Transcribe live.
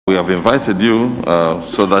We have invited you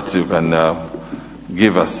so that you can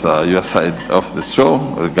give us your side of the show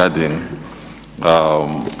regarding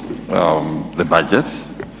the budget,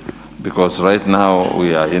 because right now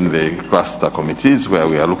we are in the cluster committees where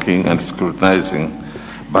we are looking and scrutinizing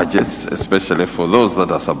budgets, especially for those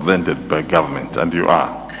that are subvented by government, and you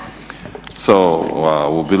are.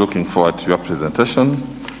 So we'll be looking forward to your presentation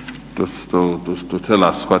to tell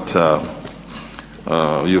us what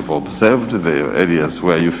you've observed, the areas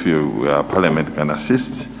where you feel Parliament can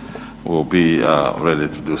assist. We'll be ready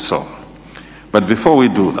to do so. But before we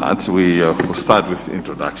do that, we will start with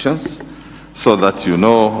introductions so that you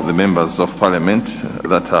know the members of Parliament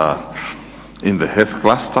that are in the health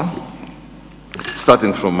cluster.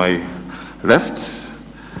 Starting from my left,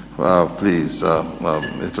 please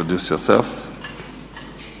introduce yourself.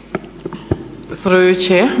 Through you,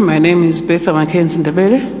 Chair, my name is Betha Mackenzie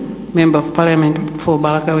Ndebele, Member of Parliament for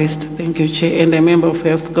Balaka West. Thank you, Chair, and a member of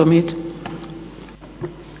Health Committee.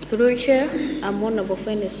 Through you, Chair, I'm Honorable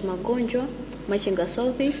Fenes Magonjo, Machinga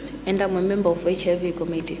Southeast, and I'm a member of HIV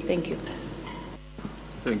Committee. Thank you.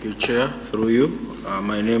 Thank you, Chair. Through you,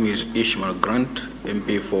 my name is Ishmael Grant,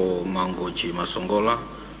 MP for Mangochi Masongola,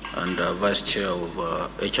 and Vice Chair of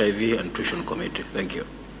HIV and Nutrition Committee. Thank you.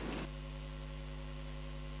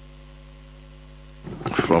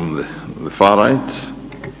 From the far right.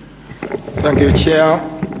 Thank you, Chair.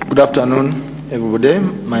 Good afternoon, everybody.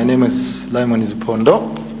 My name is Lyman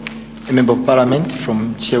Zipondo, a Member of Parliament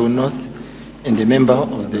from Chew North and a member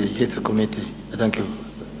of the Health Committee. Thank you.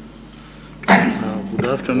 Good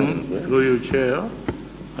afternoon. Through you, Chair,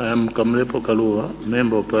 I am Kamlepo Kalua,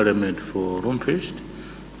 Member of Parliament for Rumfist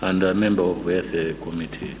and a member of the Health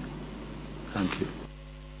Committee. Thank you.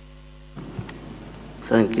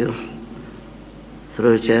 Thank you.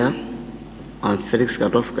 Through you, Chair, I'm Felix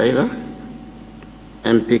Katof Kaila,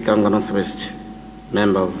 MP Kanga Northwest,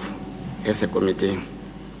 member of Health Committee.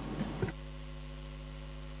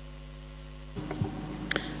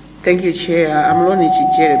 Thank you, Chair. I'm Loni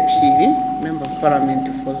Chijere Pili, Member of Parliament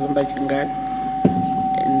for Zomba Chingal,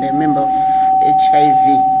 and a member of HIV.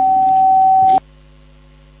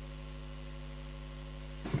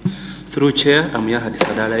 Through Chair, I'm Yahad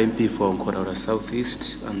Sadala, MP for Nkoraura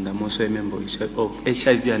Southeast, and I'm also a member of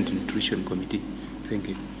HIV and Nutrition Committee. Thank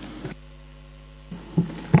you.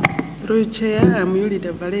 Through Chair, I'm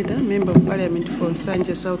Yulida Valeda, Member of Parliament for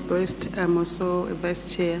Sanje Southwest. I'm also a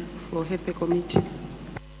Vice Chair for Health Committee.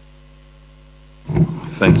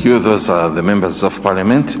 Thank you. Those are the members of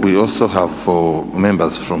Parliament. We also have 4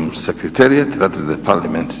 members from Secretariat, that is the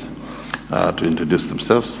Parliament, to introduce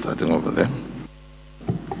themselves, starting over there.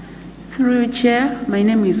 Through you, Chair, my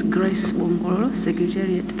name is Grace Bongolo,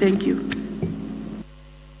 Secretariat. Thank you.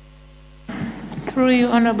 Through you,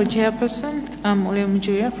 Honorable Chairperson, I'm Ole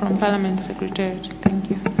Mjuya from Parliament Secretariat. Thank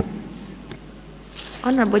you.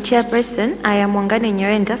 Honorable Chairperson, I am Wangani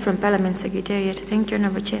Nyoenda from Parliament Secretariat. Thank you,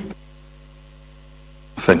 Honorable Chair.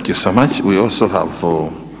 Thank you so much. We also have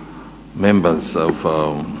members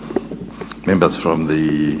from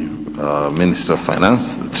the Ministry of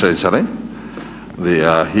Finance, the Treasury. They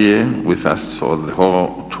are here with us for the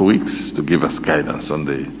whole 2 weeks to give us guidance on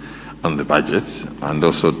the budget, and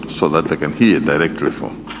also so that they can hear directly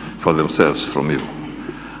for themselves from you.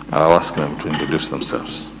 I'll ask them to introduce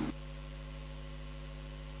themselves.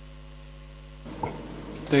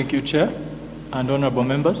 Thank you, Chair and honorable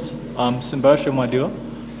members. I'm Simbarashe Mwadio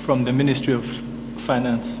from the Ministry of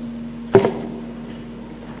Finance.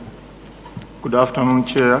 Good afternoon,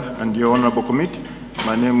 Chair and your honorable committee.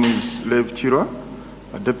 My name is Lev Chirwa,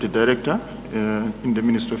 a Deputy Director in the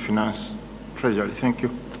Ministry of Finance, Treasury. Thank you.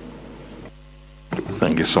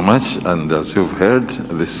 Thank you so much. And as you've heard,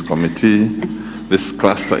 this committee, this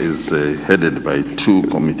cluster is headed by 2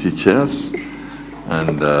 committee chairs,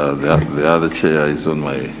 and the other chair is on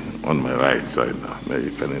my right now. Maybe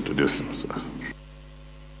you can introduce himself.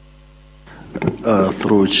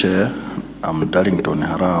 Through Chair, I'm Darlington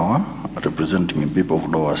Harawa, representing people of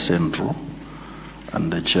Lower Central,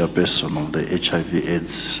 and the chairperson of the HIV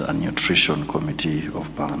AIDS and Nutrition Committee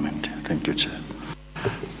of Parliament. Thank you, Chair.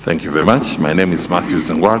 Thank you very much. My name is Matthew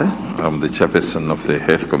Zengwale. I'm the chairperson of the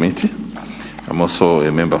Health Committee. I'm also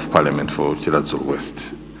a member of Parliament for Chiladzulu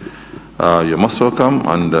West. You're most welcome,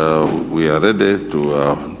 and we are ready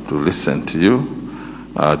to listen to you,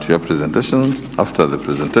 to your presentations. After the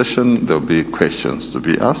presentation, there will be questions to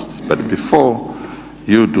be asked, but before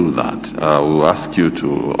you do that, we'll ask you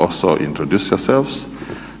to also introduce yourselves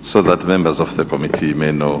so that members of the committee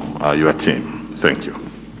may know your team. Thank you.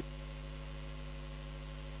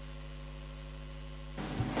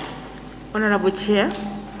 Honorable Chair,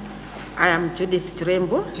 I am Judith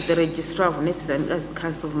Chirembo, the Registrar of Nurses and Midwives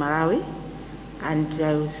Council of Malawi, and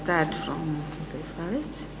I will start from the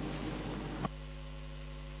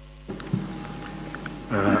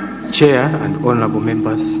first. Chair and honorable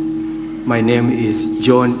members, my name is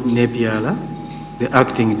John Nepiala, the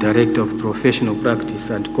Acting Director of Professional Practice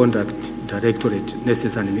and Conduct Directorate,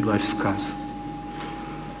 Nurses and Midwives Council.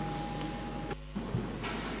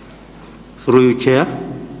 Through you, Chair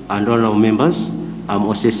and honorable members, I'm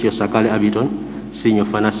Osesio Sakale Abidon, Senior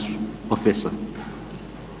Finance Officer.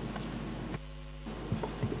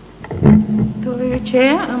 Through you,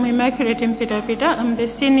 Chair, I'm Immaculate Peter. I'm the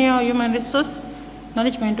Senior Human Resource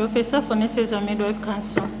Management Officer for Nurses and Midwives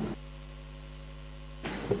Council.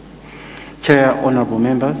 Chair, honorable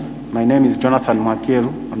members, my name is Jonathan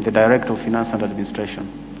Mwakielu. I'm the Director of Finance and Administration.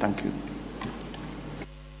 Thank you.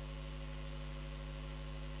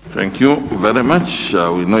 Thank you very much.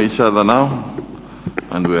 We know each other now,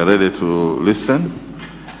 and we are ready to listen.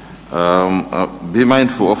 Be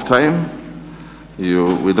mindful of time.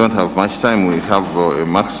 We don't have much time. We have a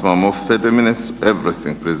maximum of 30 minutes,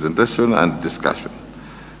 everything, presentation and discussion.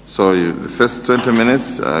 So the first 20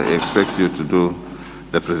 minutes, I expect you to do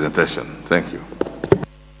the presentation. Thank you.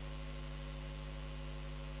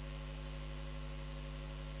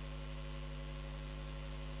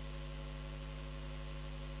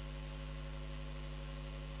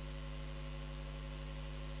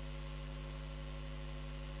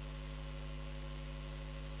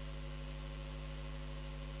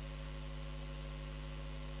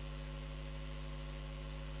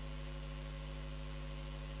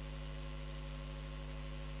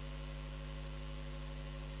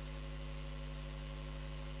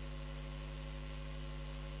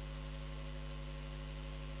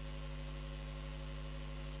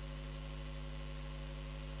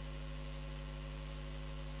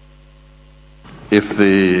 If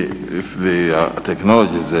the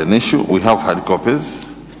technology is an issue, we have hard copies,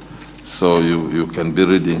 so you can be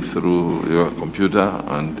reading through your computer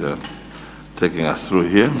and taking us through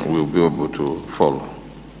here. We'll be able to follow.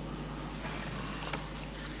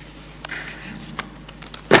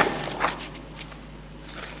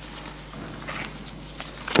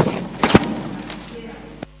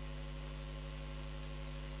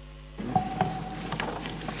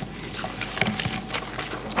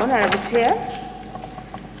 Honorable Chair,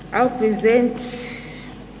 I'll present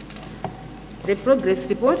the progress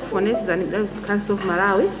report for Nurses and Midwives Council of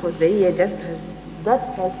Malawi for the year that has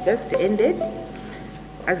just ended,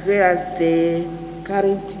 as well as the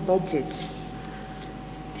current budget.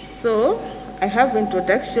 So I have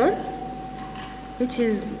introduction, which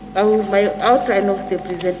is my outline of the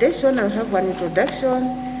presentation. I'll have an introduction,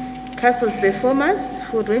 Council's performance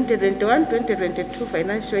for 2021-2022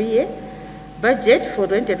 financial year, budget for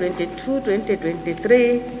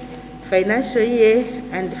 2022-2023 financial year,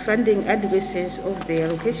 and funding adequacies of the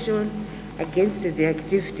allocation against the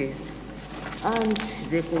activities, and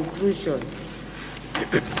the conclusion.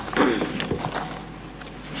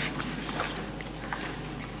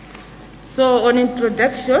 So on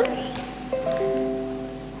introduction,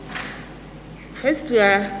 first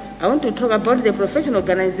I want to talk about the professional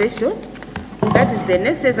organization, that is the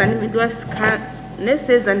Nurses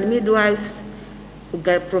and Midwives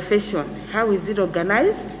profession. How is it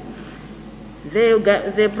organized?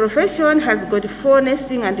 The profession has got 4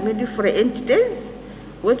 nursing and midwifery entities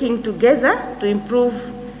working together to improve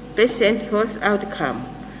patient health outcome.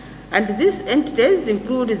 And these entities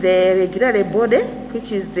include the regulatory body,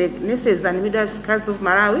 which is the Nurses and Midwives Council of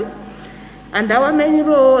Malawi. And our main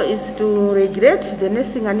role is to regulate the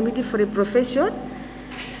nursing and midwifery profession,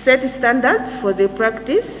 set standards for the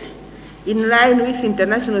practice in line with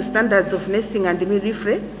international standards of nursing and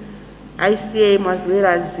midwifery, ICM, as well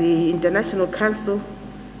as the International Council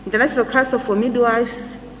for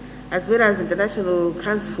Midwives, as well as International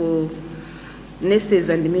Council for Nurses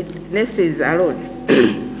and Nurses alone.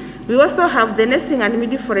 We also have the nursing and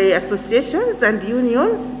midwifery associations and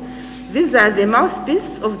unions. These are the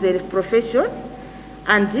mouthpiece of the profession,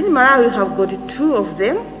 and in Malawi we have got 2 of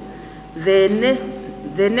them,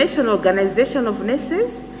 the National Organization of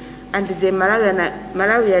Nurses and the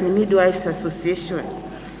Malawian Midwives Association.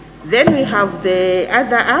 Then we have the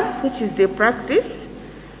other arm, which is the practice,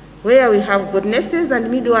 where we have got nurses and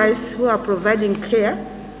midwives who are providing care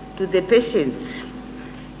to the patients.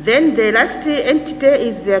 Then the last entity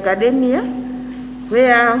is the academia,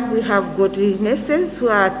 where we have got nurses who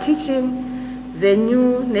are teaching the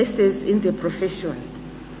new nurses in the profession.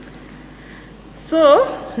 So,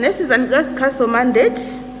 Nurses and Midwives Council mandate,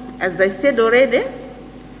 as I said already,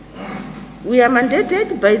 we are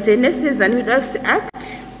mandated by the Nurses and Midwives Act,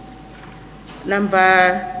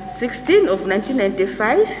 number 16 of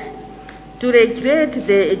 1995 to regulate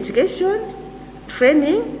the education,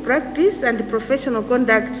 training, practice, and professional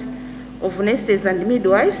conduct of nurses and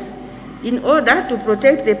midwives in order to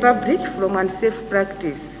protect the public from unsafe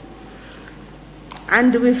practice.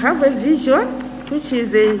 And we have a vision which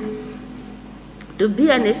is to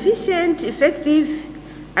be an efficient, effective,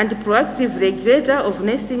 and proactive regulator of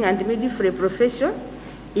nursing and midwifery profession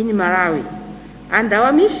in Malawi. And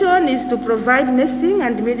our mission is to provide nursing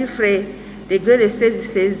and midwifery regulated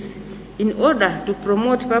services in order to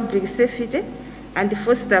promote public safety and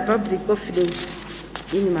foster public confidence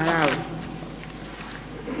in Malawi.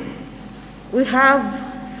 We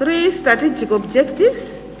have 3 strategic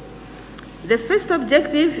objectives. The first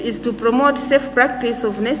objective is to promote safe practice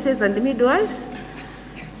of nurses and midwives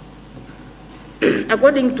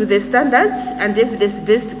according to the standards and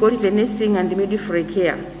evidence-based quality nursing and midwifery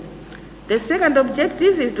care. The second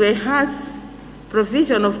objective is to enhance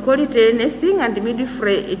provision of quality nursing and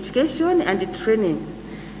midwifery education and training,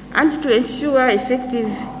 and to ensure effective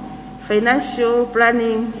financial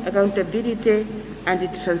planning, accountability,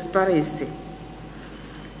 and transparency.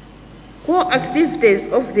 Core activities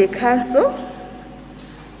of the Council,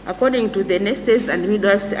 according to the Nurses and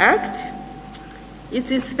Midwives Act,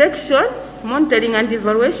 is inspection, monitoring, and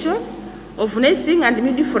evaluation of nursing and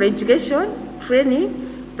midwifery education, training,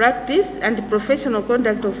 practice, and professional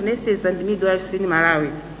conduct of nurses and midwives in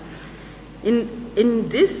Malawi.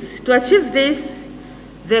 To achieve this,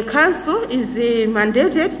 the Council is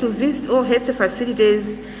mandated to visit all health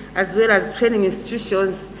facilities as well as training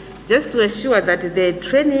institutions, just to ensure that the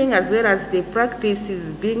training as well as the practice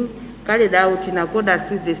is being carried out in accordance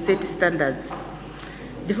with the set standards.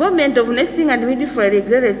 Development of nursing and midwifery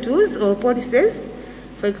regulated tools or policies,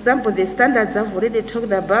 for example, the standards I've already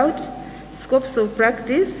talked about, scopes of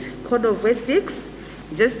practice, code of ethics,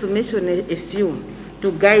 just to mention a few,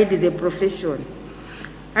 to guide the profession.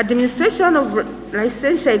 Administration of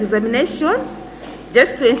licensure examination,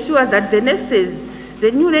 just to ensure that the nurses,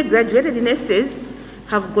 the newly graduated nurses,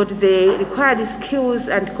 have got the required skills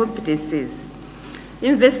and competencies.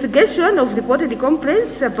 Investigation of reported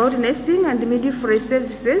complaints about nursing and midwifery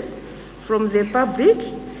services from the public.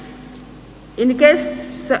 In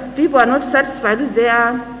case people are not satisfied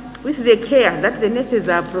with the care that the nurses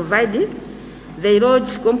are providing, they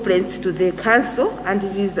lodge complaints to the Council, and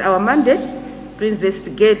it is our mandate to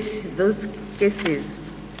investigate those cases.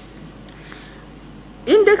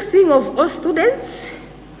 Indexing of all students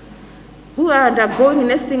who are undergoing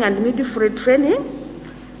nursing and midwifery training,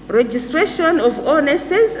 registration of all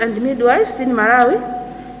nurses and midwives in Malawi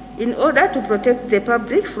in order to protect the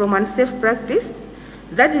public from unsafe practice.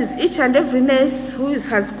 That is, each and every nurse who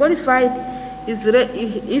has qualified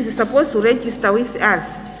is supposed to register with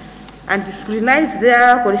us and scrutinize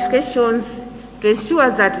their qualifications to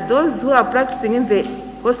ensure that those who are practicing in the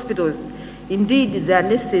hospitals, indeed, they are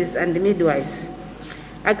nurses and midwives.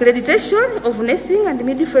 Accreditation of nursing and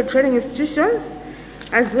midwifery training institutions,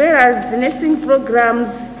 as well as nursing programs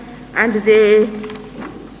and the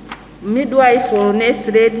midwife or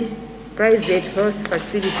nurse-led private health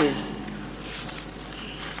facilities.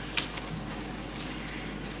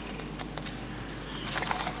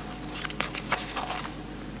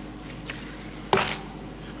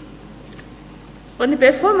 On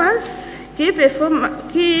performance,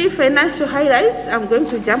 key financial highlights, I'm going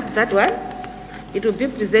to jump that one. It will be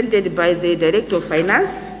presented by the Director of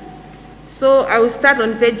Finance. So I will start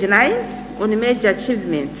on page 9 on major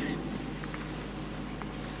achievements.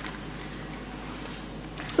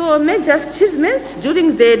 So major achievements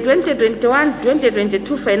during the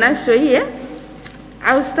 2021-2022 financial year,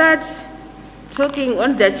 I will start talking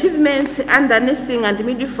on the achievements under nursing and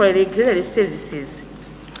midwifery regulated services.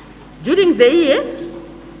 During the year,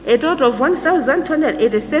 a total of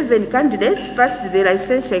 1,287 candidates passed the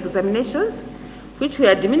licensure examinations, which were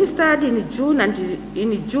administered in June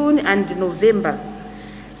and November.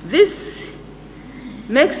 This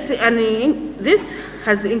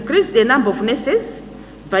has increased the number of nurses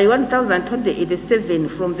by 1,287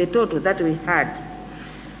 from the total that we had.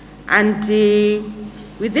 And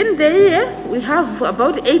within the year, we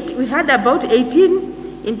had about 18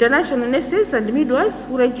 international nurses and midwives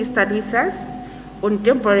who registered with us on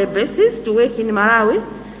temporary basis to work in Malawi.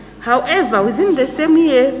 However, within the same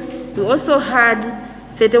year, we also had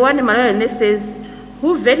 31 Malawian nurses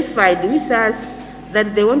who verified with us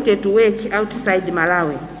that they wanted to work outside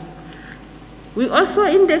Malawi. We also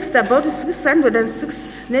indexed about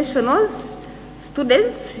 606 nationals,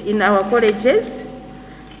 students in our colleges,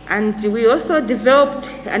 and we also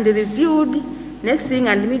developed and reviewed nursing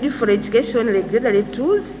and midwifery education regulatory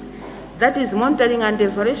tools that is monitoring and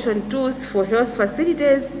evaluation tools for health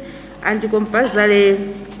facilities and compulsory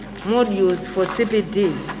modules for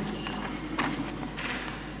CPD.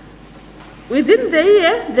 Within the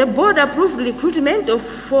year, the board approved recruitment of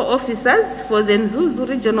 4 officers for the Mzuzu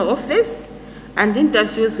regional office, and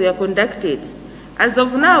interviews were conducted. As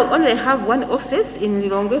of now, only have 1 office in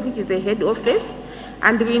Lilongwe, which is the head office,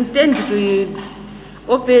 and we intend to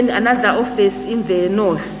open another office in the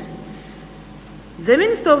north. The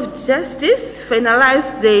Minister of Justice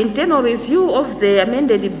finalized the internal review of the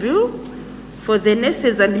amended bill for the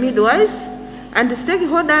nurses and midwives, and the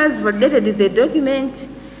stakeholders validated the document,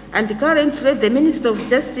 and currently the Minister of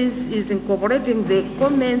Justice is incorporating the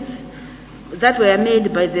comments that were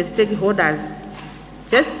made by the stakeholders.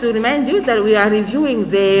 Just to remind you that we are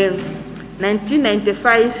reviewing the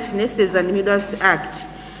 1995 Nurses and Midwives Act,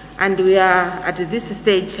 and we are at this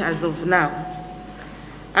stage as of now.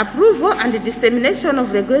 Approval and dissemination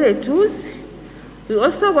of regulatory tools. We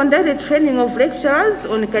also conducted training of lecturers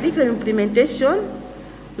on curriculum implementation.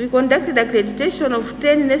 We conducted accreditation of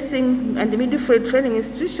 10 nursing and midwifery training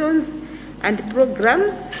institutions and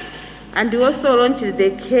programs, and we also launched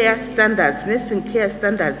the care standards, nursing care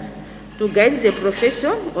standards, to guide the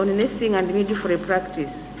profession on nursing and midwifery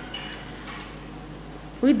practice.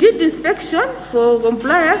 We did inspection for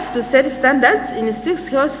compliance to set standards in 6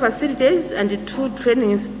 health facilities and 2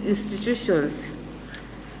 training institutions.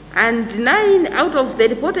 And 9 out of the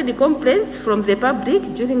reported complaints from the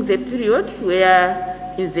public during the period were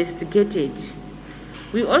investigated.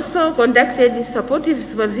 We also conducted supportive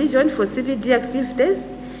supervision for CPD activities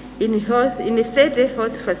in 30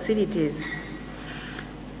 health facilities.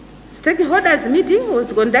 Stakeholders meeting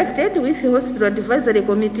was conducted with the Hospital Advisory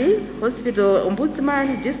Committee, Hospital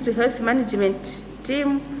Ombudsman, District Health Management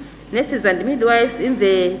Team, nurses and midwives in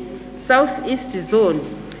the Southeast Zone,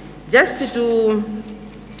 just to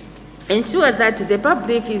ensure that the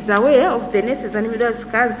public is aware of the Nurses and Midwives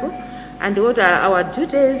Council and what are our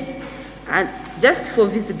duties, and just for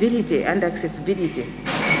visibility and accessibility.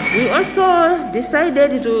 We also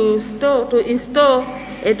decided to install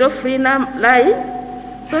a toll-free line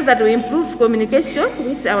so that we improve communication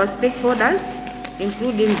with our stakeholders,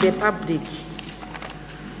 including the public.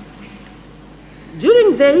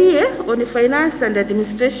 During the year on finance and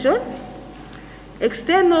administration,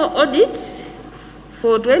 external audit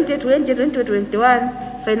for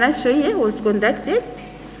 2020-2021 financial year was conducted.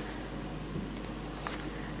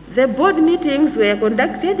 The board meetings were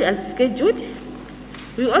conducted as scheduled.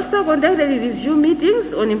 We also conducted review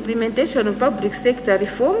meetings on implementation of public sector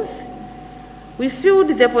reforms. We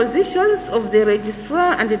filled the positions of the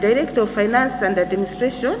Registrar and the Director of Finance and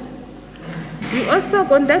Administration. We also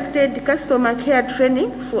conducted customer care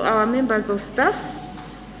training for our members of staff.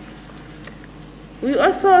 We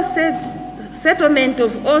also said settlement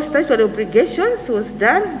of all statutory obligations was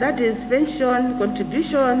done, that is pension,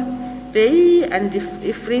 contribution, pay, and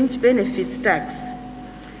fringe benefits tax.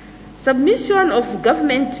 Submission of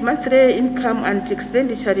government monthly income and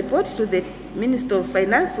expenditure report to the Minister of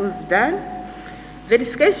Finance was done.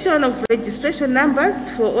 Verification of registration numbers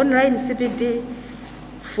for online CPD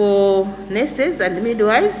for nurses and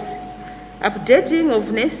midwives, updating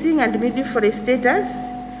of nursing and midwifery status,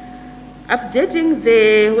 updating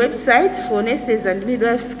the website for Nurses and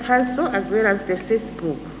Midwives Council as well as the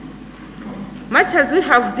Facebook. Much as we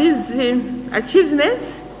have these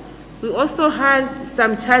achievements, we also had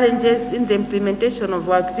some challenges in the implementation of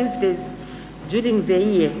our activities during the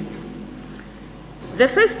year. The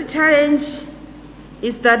first challenge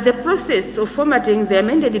is that the process of formatting the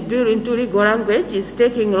amended bill into legal language is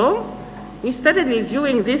taking long. We started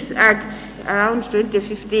reviewing this act around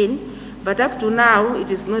 2015, but up to now, it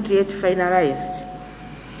is not yet finalized.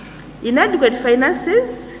 Inadequate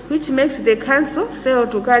finances, which makes the council fail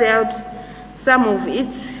to carry out some of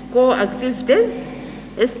its core activities,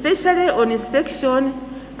 especially on inspection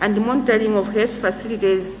and monitoring of health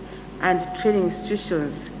facilities and training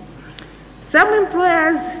institutions. Some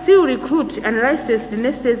employers still recruit unlicensed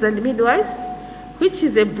nurses and midwives, which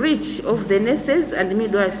is a breach of the Nurses and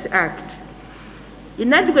Midwives Act.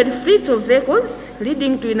 Inadequate fleet of vehicles,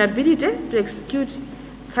 leading to inability to execute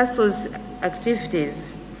council's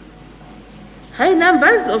activities. High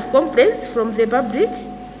numbers of complaints from the public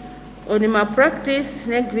on malpractice,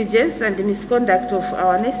 negligence, and misconduct of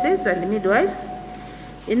our nurses and midwives.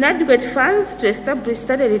 Inadequate funds to establish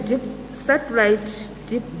satellite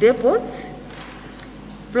depots.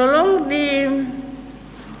 Prolong the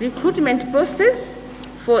recruitment process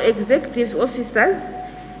for executive officers.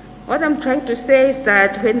 What I'm trying to say is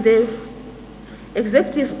that when the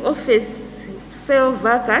executive office fell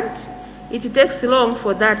vacant, it takes long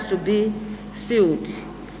for that to be filled.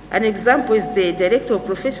 An example is the Director of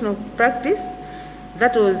Professional Practice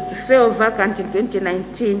that was fell vacant in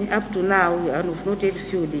 2019 up to now, and we've not yet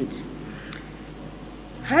filled it.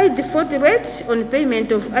 High default rate on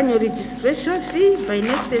payment of annual registration fee by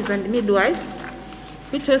nurses and midwives,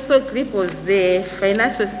 which also cripples the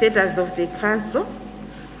financial status of the council.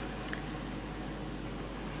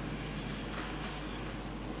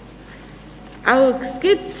 I will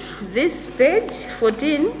skip this page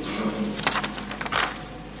 14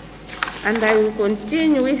 and I will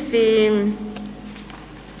continue with the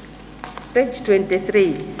page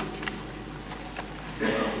 23.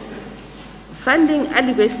 Funding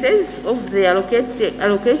adequacies of the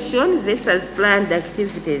allocation versus planned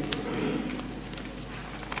activities.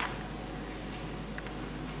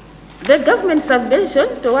 The government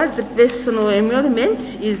subvention towards personal enrollment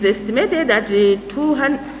is estimated at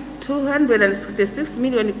 266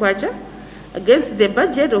 million kwacha against the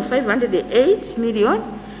budget of 508 million,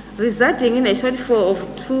 resulting in a shortfall of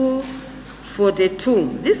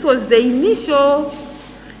 242. This was the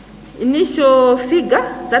initial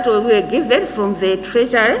figure that we were given from the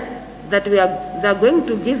Treasury, that they're going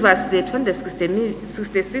to give us the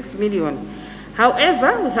 266 million.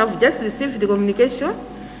 However, we have just received the communication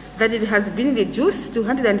that it has been reduced to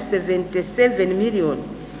 177 million,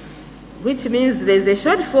 which means there's a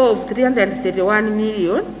shortfall of 331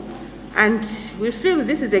 million, and we feel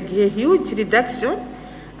this is a huge reduction,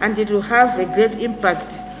 and it will have a great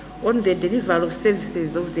impact on the delivery of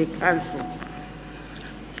services of the council.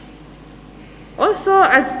 Also,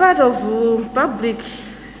 as part of public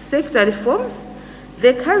sector reforms,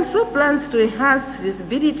 the council plans to enhance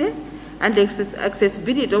visibility and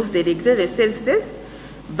accessibility of the regulated services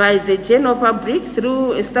by the general public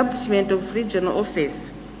through establishment of regional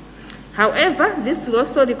office. However, this will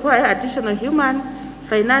also require additional human,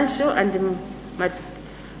 financial, and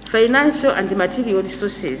material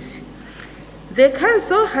resources. The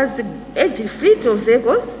council has an aged fleet of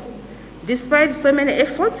vehicles, despite so many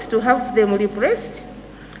efforts to have them replaced,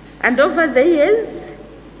 and over the years,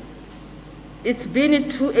 it's been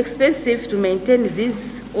too expensive to maintain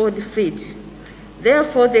this old fleet.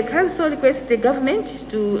 Therefore, the council requests the government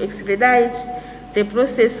to expedite the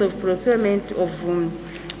process of procurement of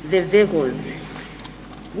the vehicles.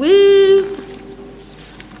 We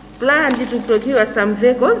planned to procure some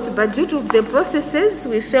vehicles, but due to the processes,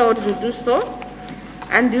 we failed to do so.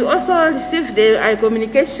 And we also received a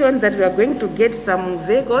communication that we are going to get some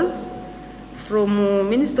vehicles from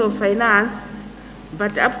Minister of Finance,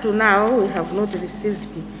 but up to now, we have not received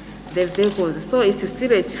the vehicles. So it's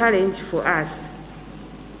still a challenge for us.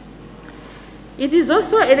 It is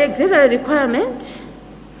also a regular requirement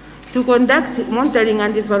to conduct monitoring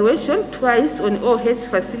and evaluation twice on all health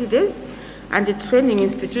facilities and training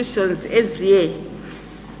institutions every year.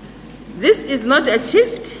 This is not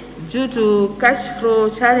achieved due to cash flow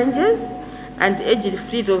challenges and aged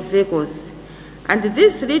fleet of vehicles. And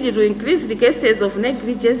this leads to increased cases of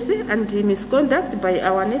negligence and misconduct by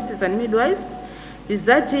our nurses and midwives,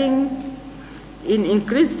 resulting in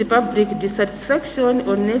increased public dissatisfaction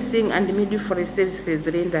on nursing and midwifery services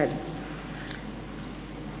rendered.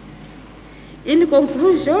 In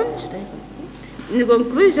conclusion,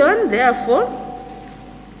 therefore,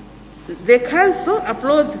 the council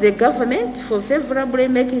applauds the government for favorably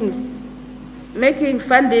making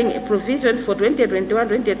funding a provision for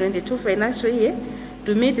 2021-2022 financial year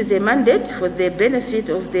to meet the mandate for the benefit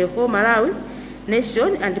of the whole Malawi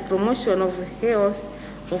nation and promotion of health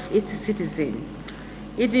of its citizens.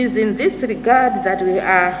 It is in this regard that we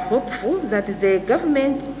are hopeful that the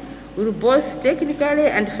government will both technically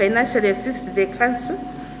and financially assist the council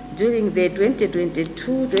during the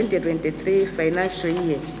 2022-2023 financial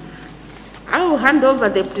year. I will hand over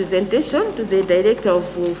the presentation to the Director of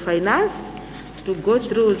Finance to go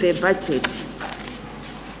through the budget.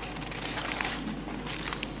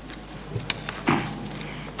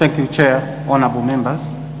 Thank you, Chair, honorable members.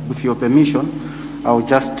 With your permission, I'll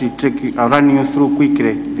just I'll run you through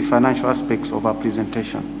quickly the financial aspects of our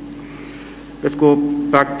presentation. Let's go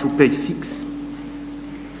back to page 6.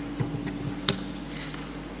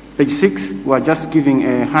 Page 6, we're just giving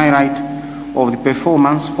a highlight of the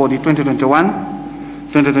performance for the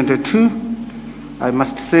 2021-2022. I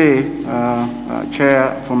must say,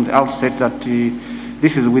 Chair, from the outset that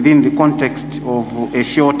this is within the context of a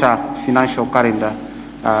shorter financial calendar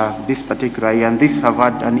this particular year, and this have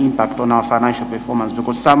had an impact on our financial performance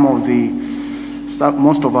because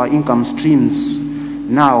most of our income streams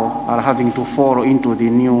now are having to fall into the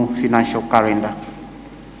new financial calendar.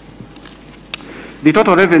 The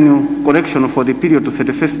total revenue collection for the period to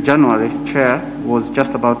 31st January, Chair, was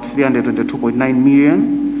just about 322.9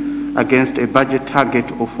 million, against a budget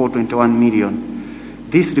target of 421 million.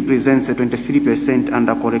 This represents a 23%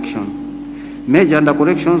 undercorrection. Major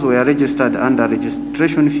undercorrections were registered under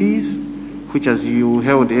registration fees, which, as you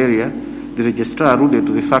held earlier, the registrar alluded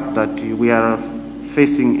to the fact that we are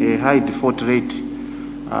facing a high default rate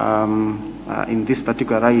in this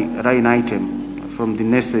particular line item from the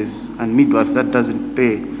nurses and midwives that doesn't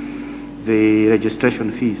pay the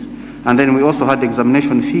registration fees. And then we also had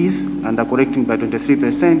examination fees undercorrecting by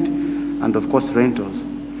 23%, and of course rentals.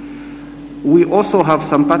 We also have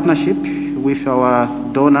some partnership with our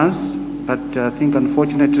donors, but I think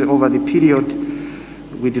unfortunately over the period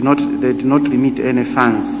they did not remit any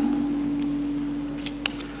funds.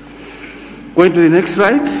 Going to the next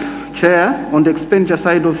slide, Chair, on the expenditure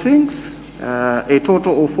side of things, a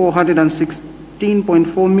total of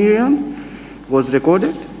 416.4 million was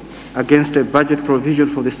recorded against a budget provision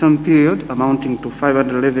for the same period amounting to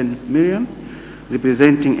 511 million,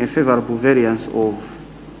 representing a favorable variance of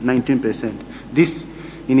 19%. This,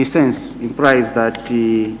 in a sense, implies that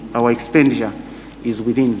our expenditure is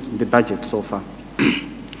within the budget so far.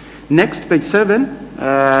 Next, page 7,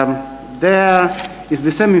 there is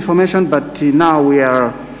the same information, but now we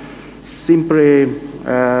are simply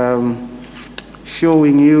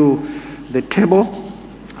showing you the table.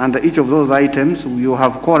 Under each of those items, you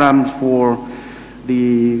have columns for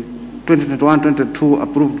the 2021-22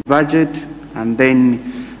 approved budget, and then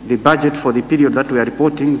the budget for the period that we are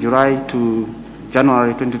reporting, July to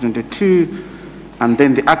January 2022, and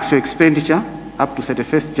then the actual expenditure up to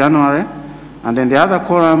 31st January. And then the other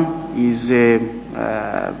column is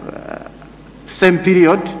same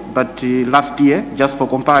period, but last year, just for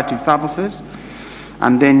comparative purposes.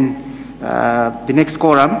 And then the next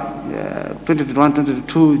column,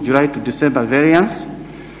 2021-22, July to December variance,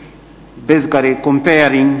 basically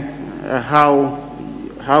comparing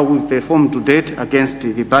how we performed to date against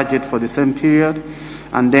the budget for the same period.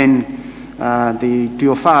 And then to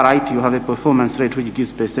your far right, you have a performance rate which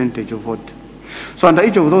gives percentage of what. So under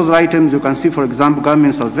each of those items, you can see, for example,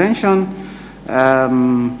 government subvention,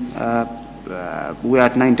 we are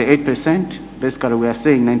at 98%. Basically, we are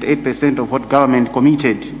saying 98% of what government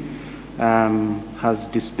committed has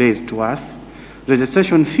disbursed to us.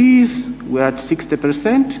 Registration fees, we are at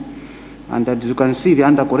 60%. And as you can see, the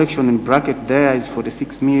undercorrection in bracket there is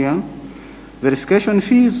 46 million. Verification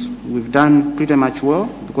fees, we've done pretty much well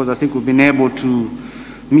because I think we've been able to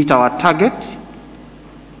meet our target.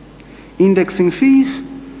 Indexing fees,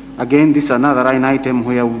 again, this is another line item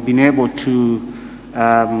where we've been able to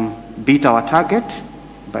beat our target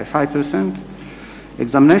by 5%.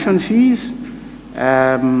 Examination fees,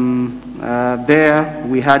 there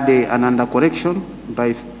we had an undercorrection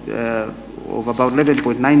by of about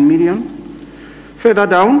 11.9 million. Further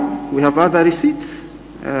down, we have other receipts.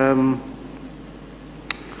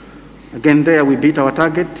 Again, there we beat our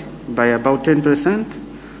target by about 10%.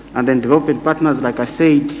 And then development partners, like I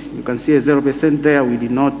said, you can see a 0% there. We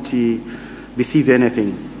did not receive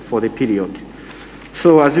anything for the period.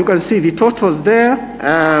 So as you can see, the totals there,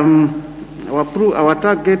 our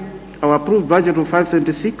approved budget was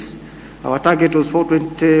 576. Our target was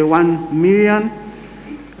 421 million.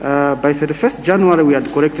 By 31st January, we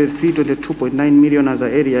had collected 322.9 million, as I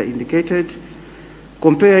earlier indicated.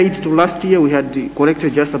 Compare it to last year, we had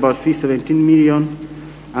collected just about 317 million.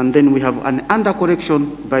 And then we have an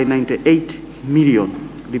undercorrection by 98 million,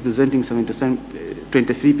 representing 23%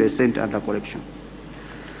 undercorrection.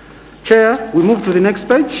 Chair, we move to the next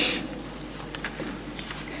page.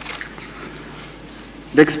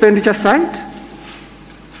 The expenditure side.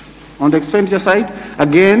 On the expenditure side,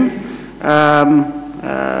 again,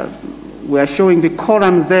 we are showing the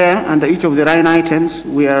columns there under each of the line items.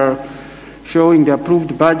 We are showing the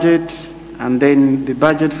approved budget, and then the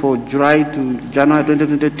budget for July to January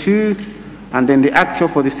 2022, and then the actual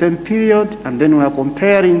for the same period, and then we are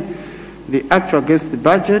comparing the actual against the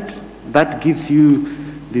budget. That gives you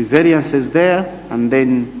the variances there, and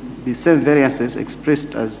then the same variances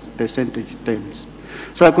expressed as percentage terms.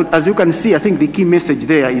 So as you can see, I think the key message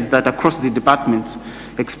there is that across the departments,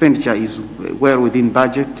 expenditure is well within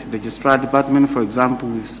budget. Registrar department, for example,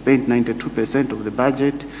 we've spent 92% of the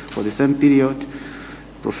budget for the same period.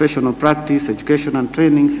 Professional practice, education and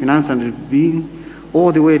training, finance and well-being,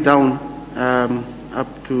 all the way down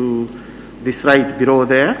up to the slide below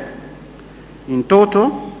there. In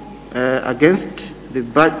total, against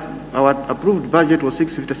our approved budget was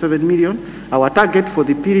 657 million. Our target for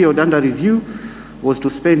the period under review was to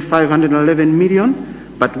spend 511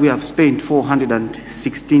 million, but we have spent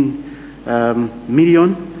 416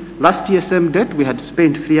 million. Last year, same date, we had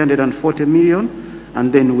spent 340 million.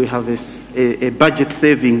 And then we have a budget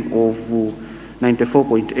saving of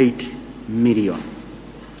 94.8 million.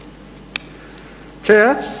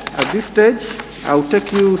 Chair, at this stage, I'll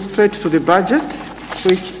take you straight to the budget,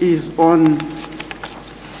 which is on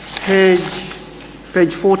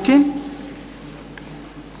page 14.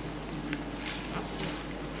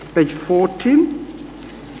 Page 14.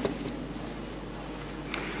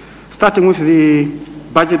 Starting with the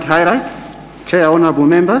budget highlights, Chair, honorable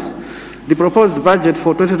members, the proposed budget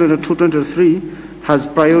for 2022-23 has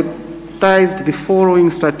prioritized the following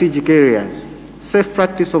strategic areas: safe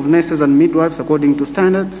practice of nurses and midwives according to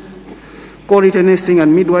standards, quality nursing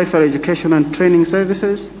and midwifery education and training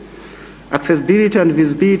services, accessibility and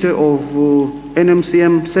visibility of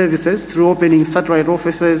NMCM services through opening satellite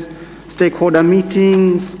offices, stakeholder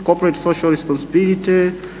meetings, corporate social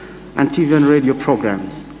responsibility, and TV and radio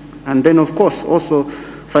programs. And then, of course, also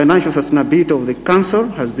financial sustainability of the council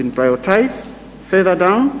has been prioritized. Further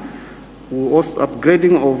down, we're also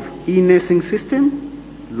upgrading of e-nursing system,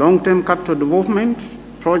 long-term capital development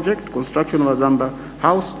project, construction of Azamba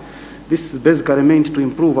House. This is basically meant to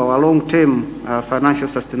improve our long-term financial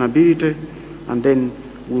sustainability, and then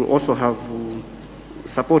we'll also have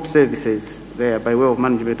support services there by way of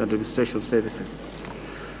management and administration services.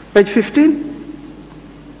 Page 15.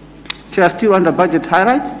 Chair, still under budget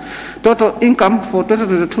highlights. Total income for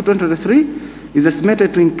 2022-2023 is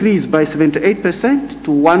estimated to increase by 78%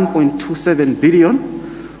 to 1.27 billion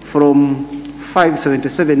from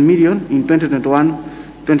 577 million in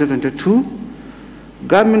 2021-2022.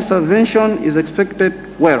 Government subvention is expected,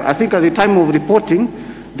 well, I think at the time of reporting,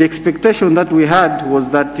 the expectation that we had was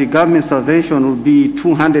that the government subvention would be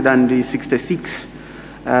 266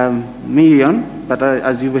 million, but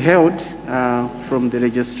as you've heard from the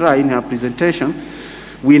registrar in her presentation,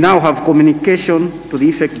 we now have communication to the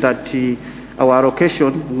effect that our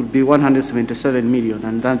allocation would be 177 million,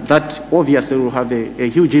 and that obviously will have a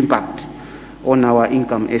huge impact on our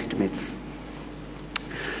income estimates.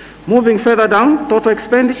 Moving further down, total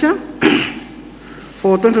expenditure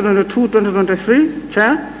for 2022-2023,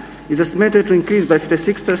 Chair, is estimated to increase by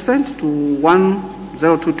 56% to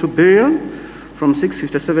 1,022 billion from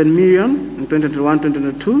 657 million in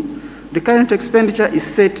 2021-2022. The current expenditure is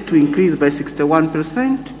set to increase by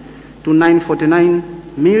 61% to 949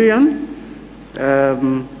 million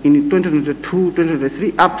in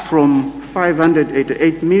 2022-2023, up from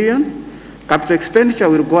 588 million. Capital expenditure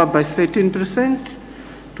will go up by 13%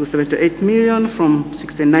 to 78 million from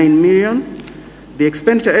 69 million. The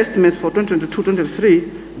expenditure estimates for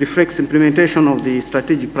 2022-2023 reflects implementation of the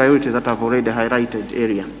strategic priorities that I've already highlighted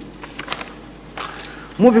earlier.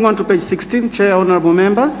 Moving on to page 16, Chair, honorable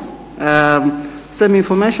members, same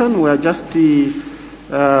information. We are just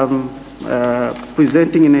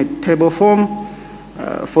presenting in a table form.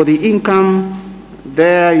 For the income,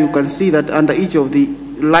 there you can see that under each of the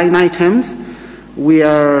line items, we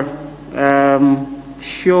are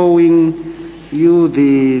showing you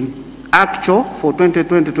the actual for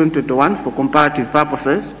 2020-2021 for comparative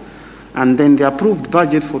purposes, and then the approved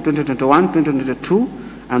budget for 2021-2022,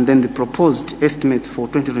 and then the proposed estimates for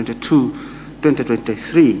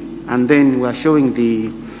 2022-2023. And then we are showing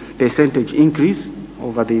the percentage increase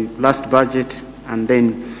over the last budget, and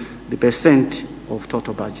then the percent of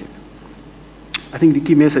total budget. I think the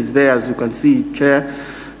key message there, as you can see, Chair,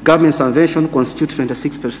 government subvention constitutes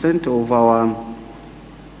 26% of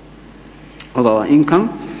our income.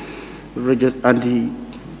 And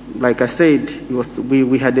like I said,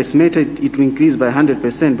 we had estimated it to increase by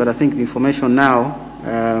 100%, but I think the information now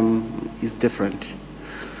is different.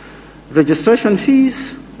 Registration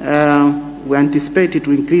fees, we anticipate it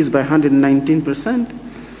to increase by 119%,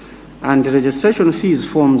 and the registration fees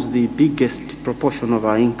forms the biggest proportion of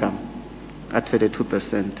our income at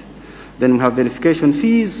 32%. Then we have verification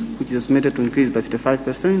fees, which is estimated to increase by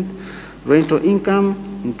 55%, rental income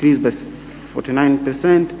increased by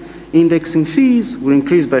 49%, indexing fees will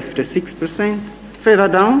increase by 56%. Further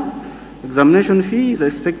down, examination fees are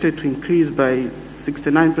expected to increase by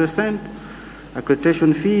 69%,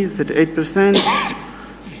 accreditation fees 38%,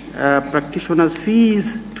 practitioners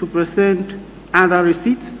fees 2%, other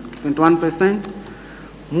receipts 21%.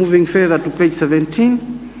 Moving further to page 17,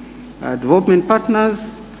 development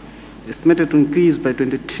partners estimated to increase by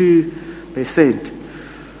 22%.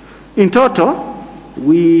 In total,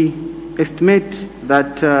 we estimate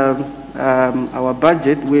that our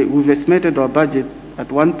budget, we've estimated our budget at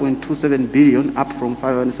 1.27 billion, up from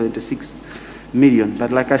 576 million.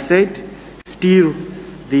 But like I said, still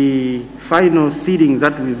the final seedings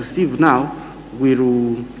that we receive now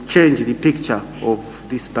will change the picture of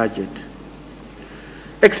this budget.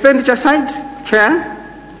 Expenditure side, Chair,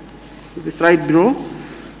 this slide below.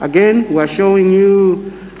 Again, we are showing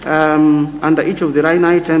you under each of the line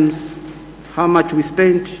items, how much we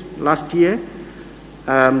spent last year,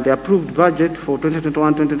 the approved budget for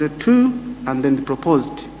 2021-2022, and then the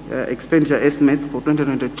proposed expenditure estimates for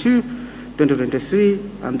 2022-2023,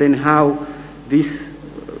 and then how this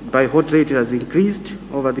by what rate it has increased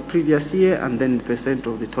over the previous year, and then the percent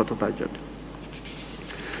of the total budget.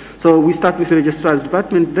 So we start with the Registrar's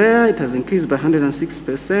Department there. It has increased by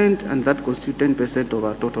 106%, and that constitutes 10% of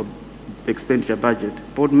our total expenditure budget.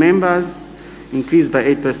 Board members increased by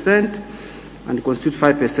 8%, and constitute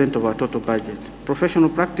 5% of our total budget. Professional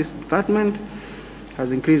Practice Department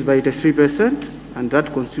has increased by 83%, and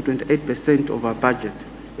that constitutes 28% of our budget.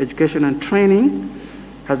 Education and Training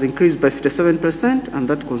has increased by 57%, and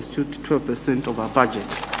that constitutes 12% of our budget.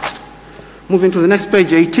 Moving to the next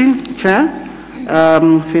page, 18, Chair.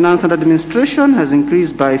 Finance and Administration has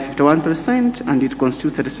increased by 51%, and it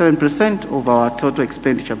constitutes 37% of our total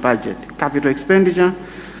expenditure budget. Capital Expenditure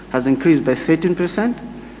has increased by 13%,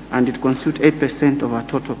 and it constitutes 8% of our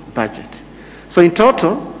total budget. So in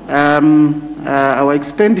total, our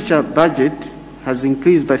expenditure budget has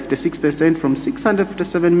increased by 56% from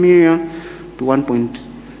 657 million to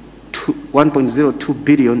 1.02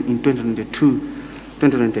 billion in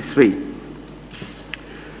 2022-2023.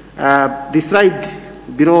 The slide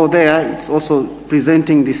below there, it's also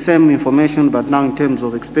presenting the same information, but now in terms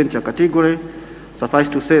of expenditure category. Suffice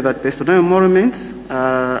to say that personnel emoluments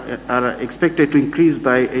are expected to increase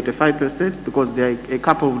by 85% because there are a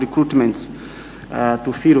couple of recruitments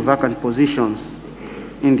to fill vacant positions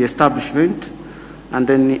in the establishment. And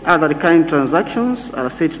then the other kind transactions are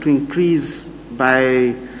set to increase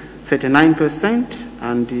by 39%,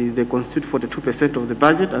 and they constitute 42% of the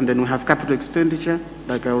budget. And then we have capital expenditure,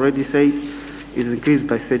 like I already said, is increased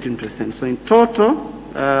by 13%. So in total,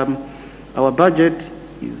 our budget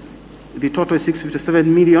is, the total is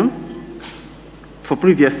 657 million for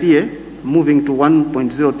previous year, moving to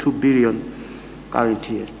 1.02 billion current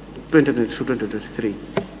year, 2022-2023.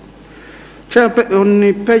 Chair,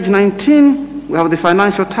 on page 19, we have the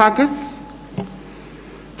financial targets.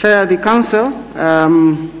 Chair, the Council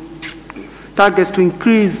targets to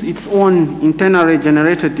increase its own internally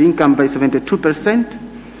generated income by 72%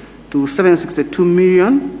 to 762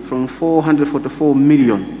 million from 444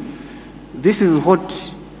 million. This is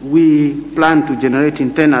what we plan to generate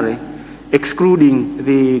internally, excluding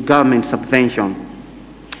the government subvention.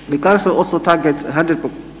 The Council also targets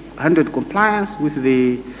 100 compliance with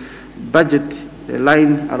the budget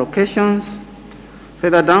line allocations.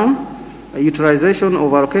 Further down, utilization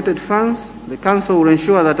of allocated funds. The Council will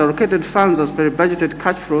ensure that allocated funds as per budgeted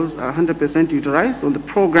cash flows are 100% utilized on the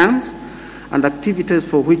programs and activities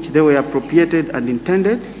for which they were appropriated and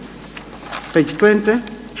intended. Page 20,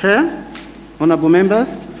 Chair, honorable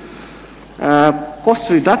members. Cost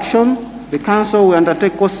reduction. The Council will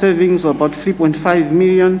undertake cost savings of about 3.5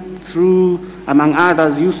 million through, among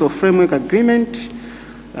others, use of framework agreement,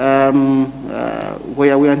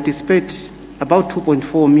 where we anticipate about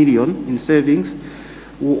 2.4 million in savings.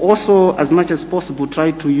 We'll also, as much as possible,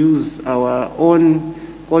 try to use our own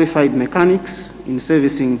qualified mechanics in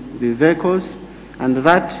servicing the vehicles, and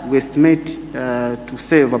that we estimate to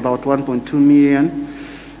save about 1.2 million.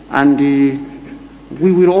 And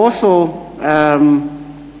we will also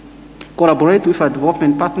collaborate with our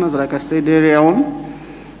development partners, like I said earlier on,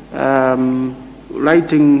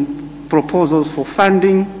 writing proposals for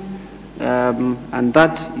funding, and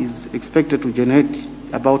that is expected to generate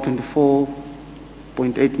about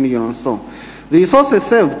 24.8 million or so. The resources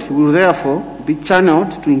saved will therefore be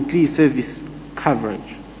channeled to increase service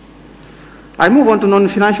coverage. I move on to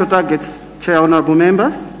non-financial targets, Chair, honorable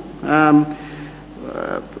members.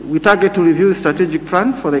 We target to review the strategic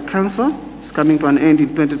plan for the Council. It's coming to an end in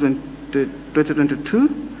 2022.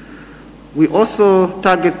 We also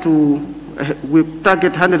target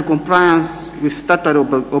 100 compliance with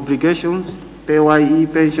statutory obligations, PYE,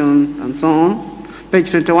 pension, and so on.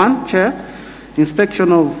 Page 21, Chair,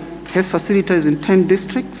 inspection of health facilities in 10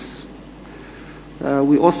 districts.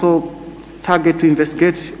 We also target to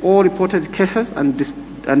investigate all reported cases and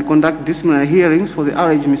conduct disciplinary hearings for the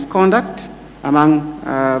alleged misconduct among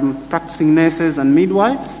practicing nurses and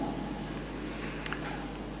midwives.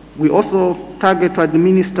 We also target to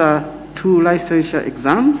administer 2 licensure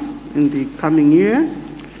exams in the coming year.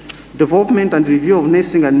 Development and review of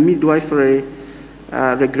nursing and midwifery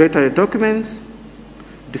regulatory documents.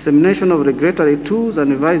 Dissemination of regulatory tools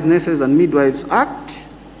and revised Nurses and Midwives Act,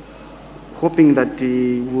 hoping that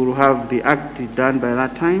we will have the act done by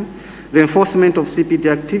that time. Reinforcement of CPD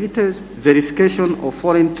activities, verification of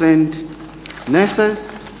foreign trained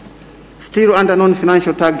nurses. Still under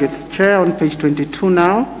non-financial targets, Chair, on page 22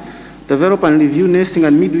 now, develop and review nursing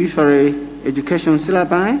and midwifery education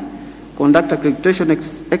syllabi, conduct accreditation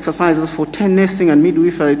exercises for 10 nursing and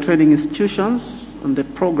midwifery training institutions on the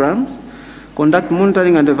programs, conduct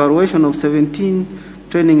monitoring and evaluation of 17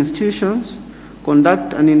 training institutions,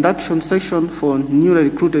 conduct an induction session for newly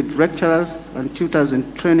recruited lecturers and tutors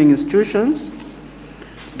in training institutions,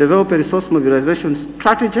 develop a resource mobilization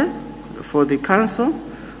strategy for the council,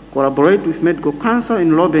 collaborate with medical council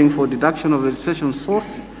in lobbying for deduction of registration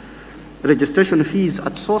fees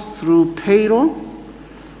at source through payroll,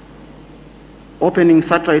 opening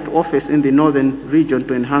satellite office in the northern region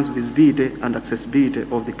to enhance visibility and accessibility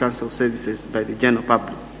of the council services by the general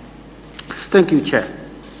public. Thank you, Chair.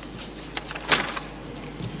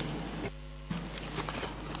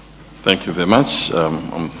 Thank you very much.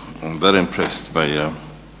 I'm very impressed by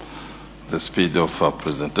the speed of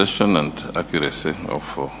presentation and accuracy of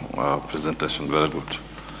presentation. Very good.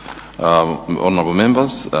 Honorable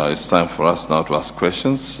members, it's time for us now to ask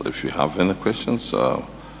questions. If you have any questions to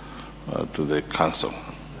the council.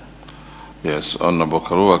 Yes, Honorable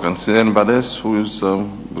Karua, I can see anybody else who is,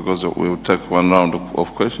 because we will take one round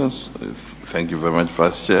of questions. Thank you very much,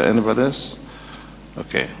 Vice Chair. Anybody else?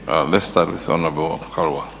 Okay, let's start with Honorable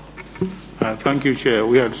Karua. Thank you, Chair.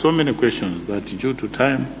 We had so many questions, but due to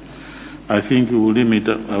time, I think I will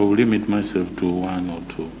limit myself to one or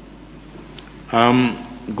two.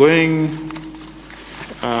 Going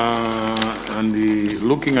and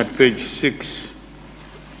looking at page 6,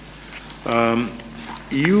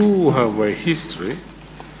 you have a history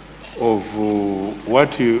of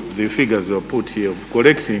the figures were put here of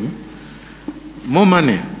collecting more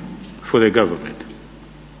money for the government.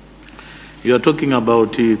 You are talking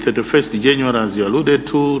about 31st January, as you alluded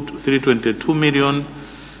to, 322 million,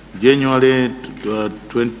 January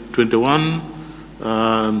 21,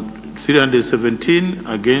 317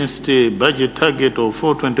 against a budget target of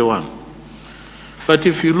 421. But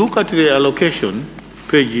if you look at the allocation,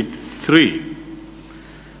 page 3,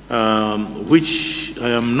 which I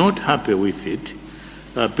am not happy with it,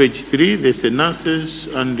 page 3, there's the nurses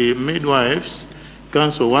and the midwives,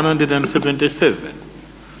 council 177.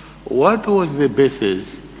 What was the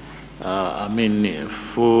basis,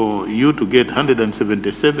 for you to get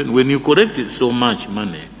 177 when you collected so much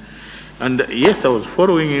money? And yes, I was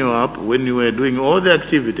following you up when you were doing all the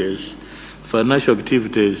activities, financial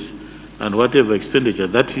activities, and whatever expenditure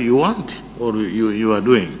that you want or you are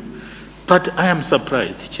doing. But I am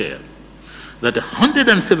surprised, Chair, that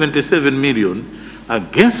 177 million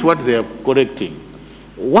against what they are collecting.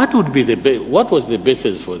 What would be what was the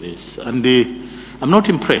basis for this? And I'm not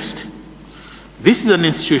impressed. This is an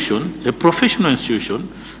institution, a professional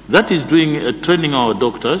institution, that is doing training our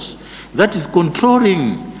doctors, that is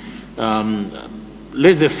controlling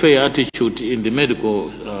laissez-faire attitude in the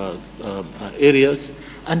medical areas,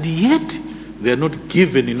 and yet they are not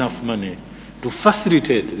given enough money to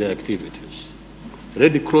facilitate their activities.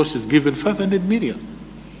 Red Cross is given 500 million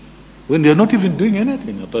when they are not even doing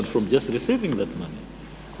anything apart from just receiving that money.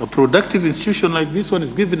 A productive institution like this one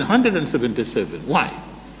is given 177. Why?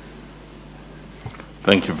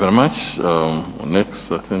 Thank you very much.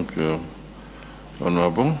 Next, I think,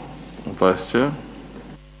 Honorable Vice Chair.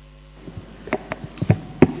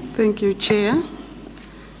 Thank you, Chair.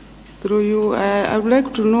 Through you, I would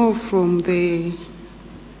like to know from the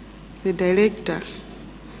Director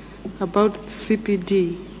about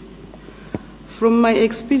CPD. From my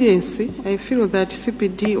experience, I feel that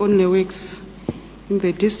CPD only works in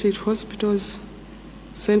the district hospitals,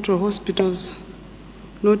 central hospitals,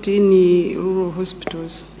 not in the rural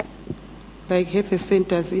hospitals, like health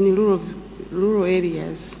centers in rural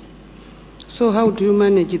areas. So how do you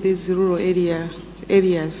manage these rural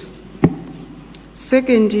areas?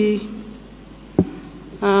 Secondly,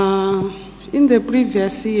 in the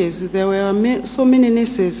previous years, there were so many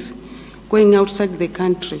nurses going outside the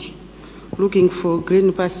country looking for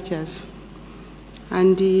green pastures.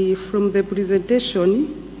 And from the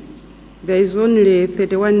presentation, there is only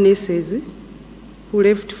 31 nurses who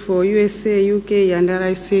left for USA, UK, and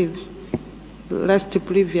RIC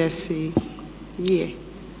previous year.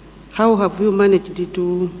 How have you managed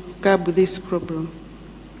to curb this problem?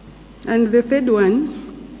 And the third one,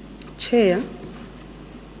 Chair,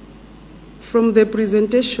 from the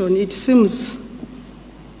presentation, it seems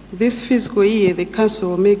this fiscal year the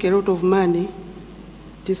council will make a lot of money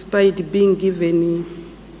despite being given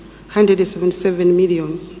 177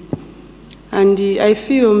 million. And I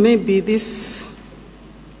feel maybe this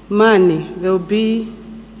money,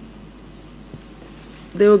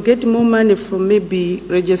 they will get more money from maybe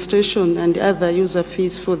registration and other user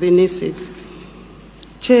fees for the nurses.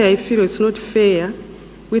 Chair, I feel it's not fair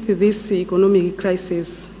with this economic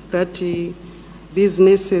crisis that these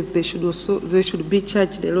nurses, they should be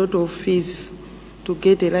charged a lot of fees to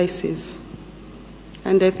get a license.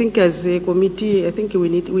 And I think as a committee, I think we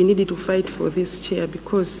needed to fight for this, Chair,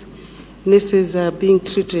 because nurses are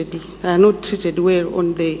not treated well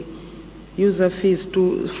on the user fees.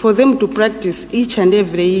 For them to practice each and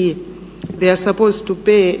every year, they are supposed to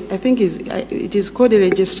pay, I think it is called a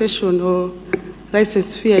registration or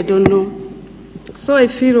license fee, I don't know. So I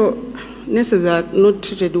feel nurses are not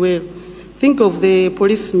treated well. Think of the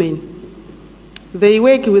policemen. They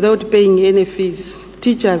work without paying any fees.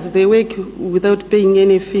 Teachers, they work without paying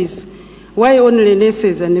any fees. Why only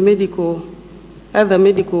nurses and other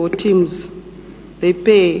medical teams, they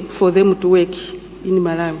pay for them to work in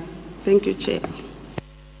Malawi? Thank you, Chair.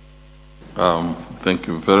 Thank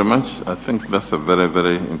you very much. I think that's a very,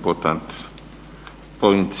 very important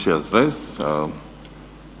point she has raised.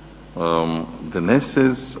 The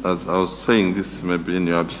nurses, as I was saying, this may be in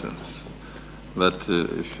your absence, that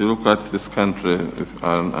if you look at this country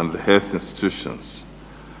and the health institutions,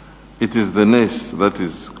 it is the nurse that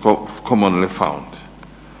is commonly found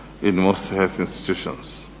in most health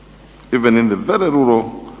institutions. Even in the very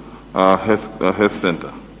rural health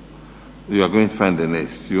center, you are going to find a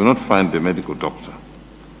nurse. You will not find a medical doctor.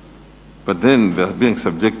 But then they are being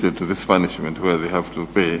subjected to this punishment where they have to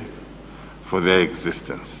pay for their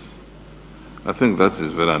existence. I think that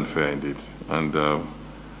is very unfair indeed.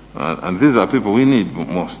 And these are people we need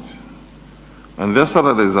most. And their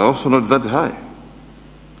salaries are also not that high.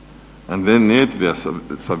 And then yet they are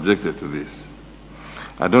subjected to this.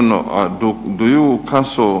 I don't know, do you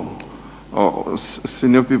council or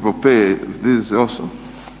senior people pay this also?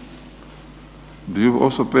 Do you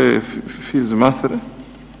also pay fees monthly?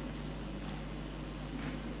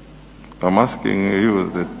 I'm asking you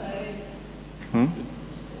that.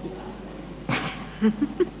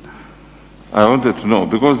 I wanted to know,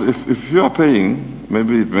 because if you are paying,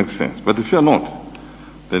 maybe it makes sense. But if you're not,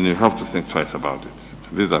 then you have to think twice about it.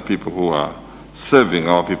 These are people who are serving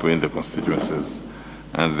our people in the constituencies,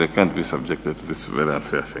 and they can't be subjected to this very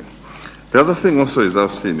unfair thing. The other thing also is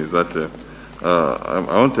I've seen is that I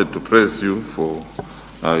wanted to praise you for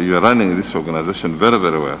you are running this organization very,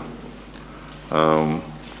 very well.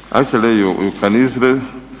 Actually, you can easily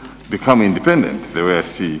become independent, the way I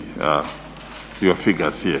see your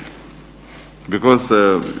figures here. Because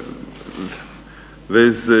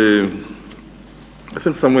there's, I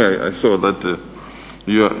think somewhere I saw that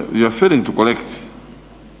you are failing to collect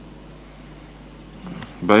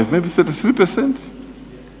by maybe 33%.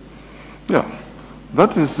 Yeah,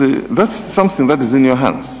 that's something that is in your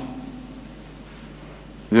hands.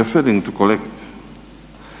 You are failing to collect.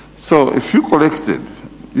 So if you collected,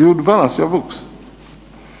 you would balance your books.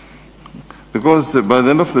 Because by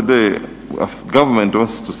the end of the day, government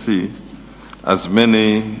wants to see as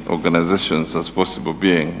many organizations as possible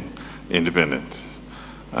being independent,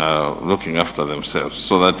 looking after themselves,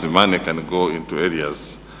 so that the money can go into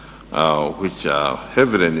areas which are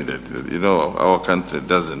heavily needed. You know, our country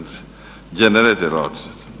doesn't generate a lot,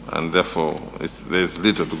 and therefore there's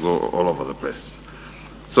little to go all over the place.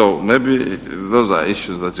 So maybe those are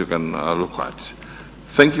issues that you can look at.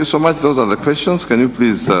 Thank you so much. Those are the questions. Can you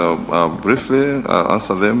please briefly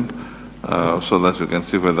answer them so that we can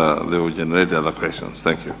see whether they will generate other questions?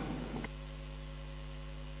 Thank you.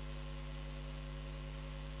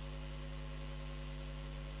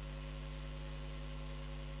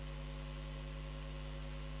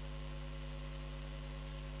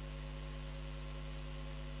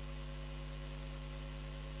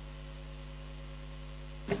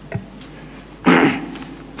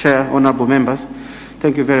 Chair, honorable members,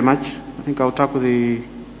 thank you very much. I think I'll tackle the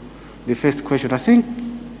first question. I think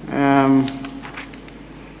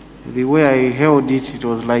the way I held it, it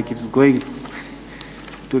was like it's going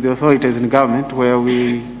to the authorities in government, where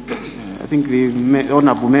I think the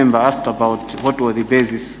honorable member asked about what were the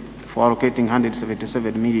basis for allocating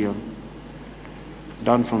 177 million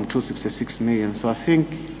down from 266 million. So I think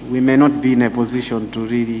we may not be in a position to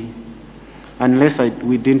really, unless I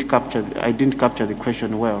didn't capture the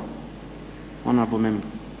question well. Honorable member.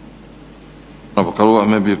 Honorable Kalua,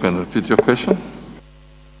 maybe you can repeat your question.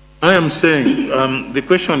 I am saying the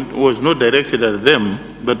question was not directed at them,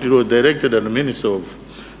 but it was directed at the Minister of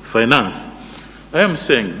Finance. I am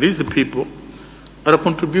saying these people are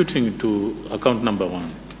contributing to account number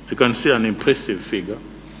 1. You can see an impressive figure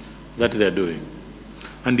that they are doing.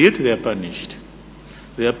 And yet they are punished.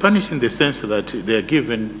 They are punished in the sense that they are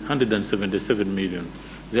given 177 million.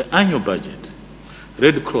 The annual budget,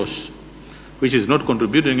 Red Cross, which is not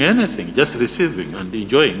contributing anything, just receiving and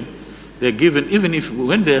enjoying, they're given, even if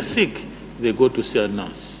when they are sick, they go to see a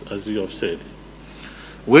nurse, as you have said.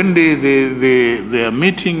 When they are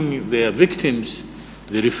meeting their victims,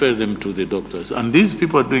 they refer them to the doctors. And these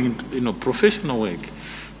people are doing, professional work,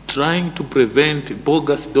 trying to prevent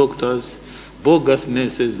bogus doctors, bogus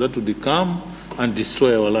nurses that will come and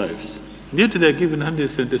destroy our lives. Yet they are given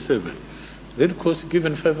 177. Red Cross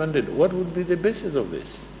given 500. What would be the basis of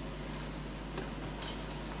this?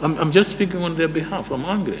 I'm just speaking on their behalf. I'm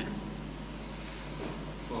angry.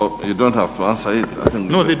 Oh, you don't have to answer it. I think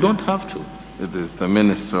no, they don't have to. It is the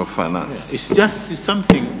Minister of Finance. Yeah, it's just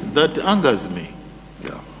something that angers me.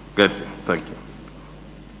 Yeah, get you. Thank you.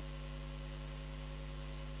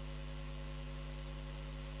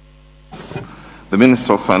 The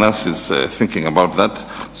Minister of Finance is thinking about that,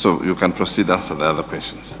 so you can proceed to answer the other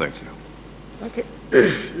questions. Thank you. Okay.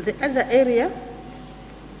 The other area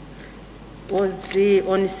was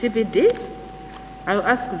on CPD. I'll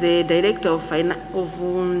ask the Director of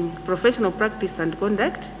Professional Practice and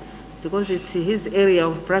Conduct, because it's his area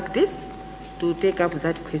of practice, to take up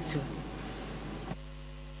that question.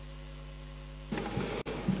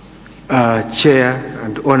 Chair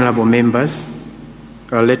and honorable members,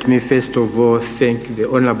 let me first of all thank the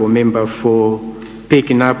honorable member for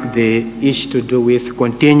picking up the issue to do with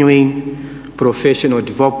continuing professional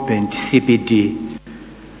development, CPD.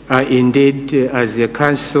 Indeed, as a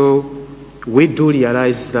council, we do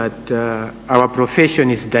realize that our profession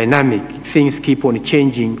is dynamic. Things keep on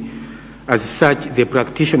changing. As such, the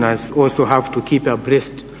practitioners also have to keep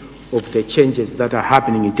abreast of the changes that are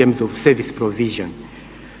happening in terms of service provision.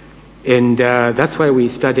 And that's why we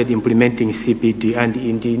started implementing CPD. And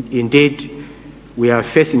indeed, we are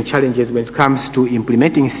facing challenges when it comes to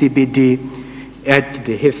implementing CPD at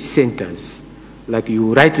the health centers. Like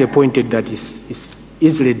you rightly pointed, that is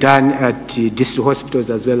easily done at district hospitals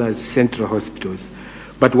as well as central hospitals.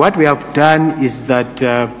 But what we have done is that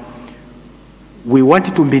we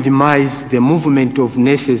wanted to minimize the movement of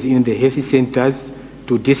nurses in the health centers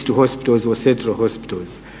to district hospitals or central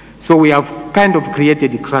hospitals. So we have kind of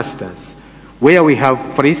created clusters where we have,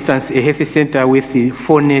 for instance, a health center with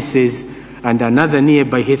 4 nurses and another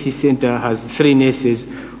nearby health center has 3 nurses.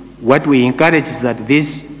 What we encourage is that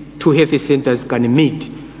these 2 health centers can meet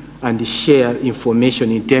and share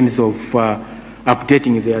information in terms of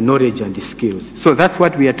updating their knowledge and skills. So that's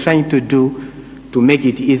what we are trying to do to make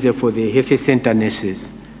it easier for the health center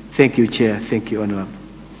nurses. Thank you, Chair. Thank you, Honorable.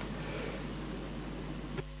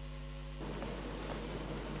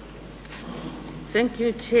 Thank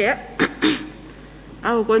you, Chair.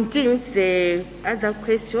 I will continue with the other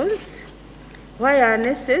questions. Why are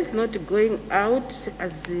nurses not going out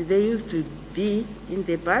as they used to be in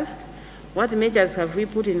the past? What measures have we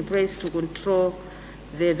put in place to control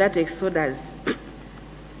that exodus?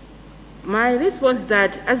 My response is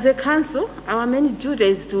that as a council, our main duty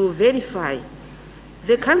is to verify.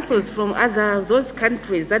 The councils from those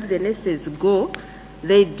countries that the nurses go,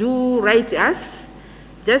 they do write us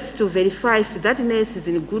just to verify if that nurse is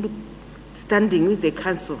in good standing with the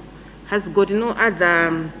council, has got no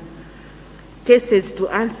other cases to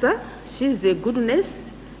answer. She's a good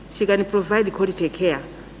nurse, she can provide quality care.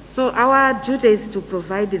 So our duty is to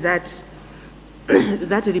provide that,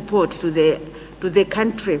 that report to the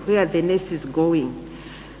country where the nurse is going.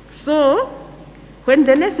 So when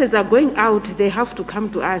the nurses are going out, they have to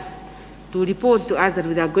come to us to report to us that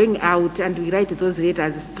they are going out, and we write those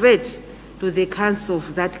letters straight to the council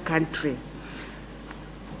of that country.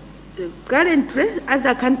 Currently,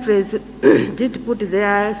 other countries did put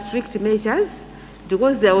their strict measures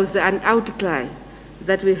because there was an outcry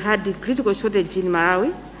that we had a critical shortage in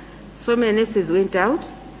Malawi. So many nurses went out,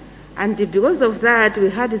 and because of that, we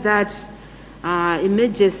had that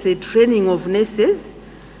emergency training of nurses,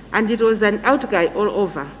 and it was an outcry all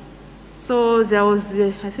over. So there was,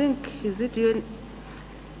 I think,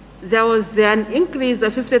 there was an increase, a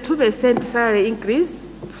 52% salary increase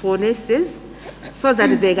for nurses so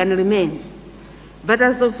that they can remain. But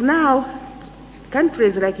as of now,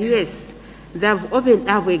 countries like US, they have opened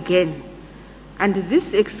up again, and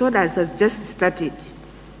this exodus has just started.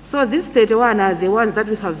 So these 31 are the ones that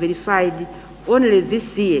we have verified only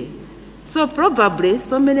this year. So probably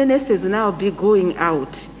so many nurses will now be going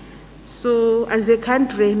out. So as a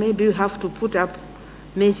country, maybe we have to put up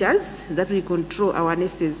measures that we control our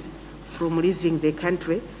nurses from leaving the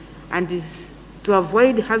country and to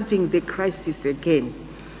avoid having the crisis again.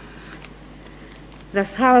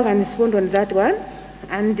 That's how I can respond on that one.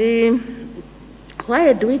 And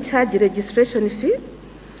why do we charge registration fee?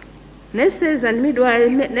 Nurses and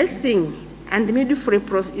midwifery, nursing and midwifery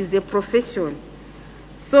is a profession.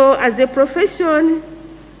 So as a profession,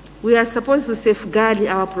 we are supposed to safeguard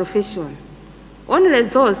our profession. Only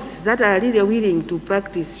those that are really willing to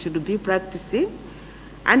practice should be practicing,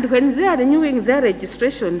 And when they are renewing their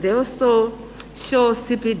registration, they also show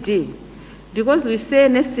CPD, because we say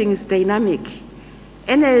nursing is dynamic,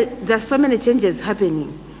 and there are so many changes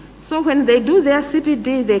happening. So when they do their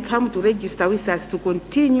CPD, they come to register with us to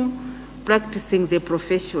continue practicing the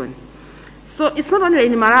profession. So it's not only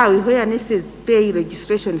in Malawi where nurses pay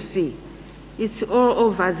registration fee. It's all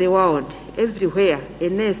over the world. Everywhere a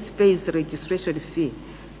nurse pays registration fee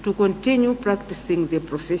to continue practicing the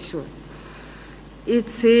profession.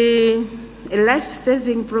 It's a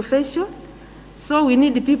life-saving profession, so we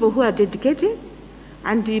need people who are dedicated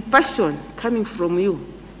and the passion coming from you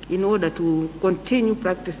in order to continue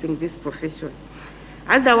practicing this profession.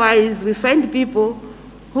 Otherwise, we find people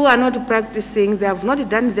who are not practicing, they have not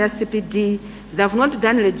done their CPD, they have not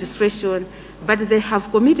done registration, but they have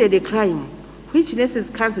committed a crime, which Nurses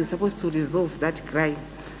Council is supposed to resolve that crime.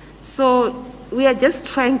 So we are just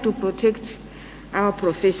trying to protect our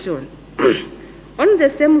profession. On the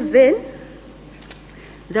same vein,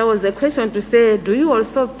 there was a question to say, do you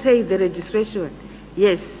also pay the registration?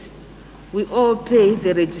 Yes, we all pay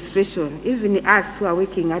the registration. Even us who are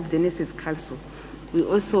working at the Nurses Council, we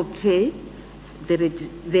also pay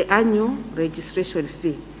the annual registration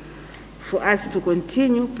fee for us to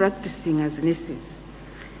continue practicing as nurses.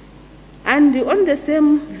 And on the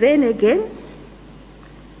same vein again,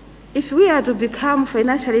 if we are to become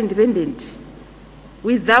financially independent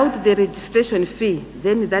without the registration fee,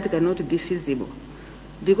 then that cannot be feasible.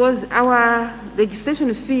 Because our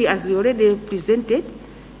registration fee, as we already presented,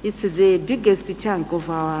 is the biggest chunk of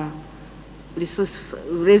our resource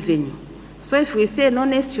revenue. So if we say no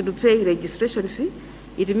nurse should pay registration fee,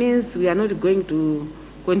 it means we are not going to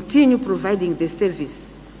continue providing the service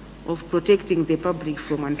of protecting the public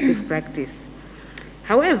from unsafe practice.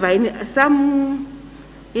 However, in some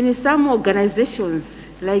organizations,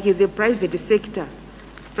 like the private sector,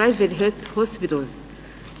 private health hospitals,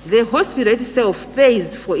 the hospital itself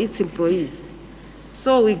pays for its employees.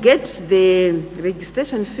 So we get the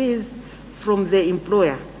registration fees from the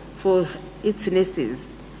employer for its nurses.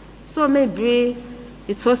 So maybe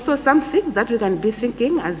it's also something that we can be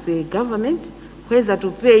thinking as a government, whether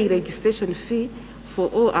to pay registration fee for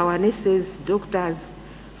all our nurses, doctors,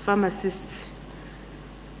 pharmacists,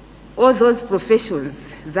 all those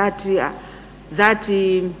professions that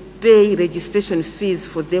pay registration fees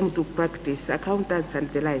for them to practice, accountants and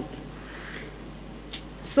the like.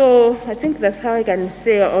 So I think that's how I can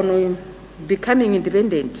say on becoming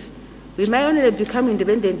independent. We might only become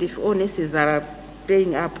independent if all nurses are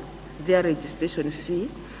paying up their registration fee.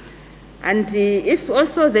 And if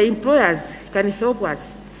also the employers can help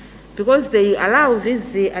us, because they allow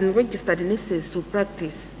these unregistered nurses to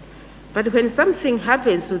practice. But when something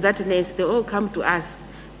happens to that nurse, they all come to us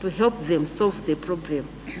to help them solve the problem.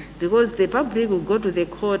 Because the public will go to the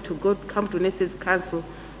court, come to Nurses Council,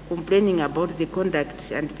 complaining about the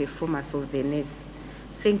conduct and performance of the nurse.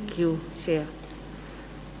 Thank you, Chair.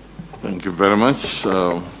 Thank you very much.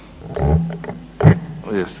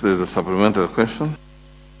 Yes, there's a supplementary question.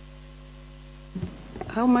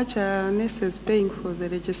 How much are nurses paying for the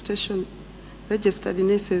registration, registered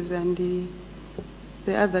nurses and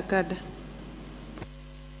the other cadre?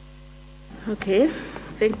 Okay,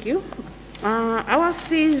 thank you. Our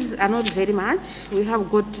fees are not very much. We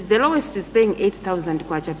have got, the lowest is paying 8,000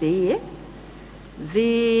 kwacha per year.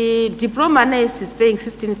 The diploma nurse is paying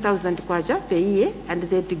 15,000 kwacha per year, and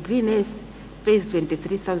the degree nurse pays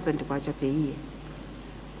 23,000 kwacha per year.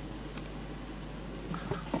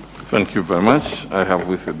 Thank you very much. I have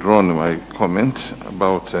withdrawn my comment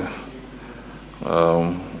about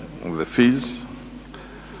the fees.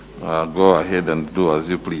 Go ahead and do as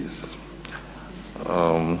you please.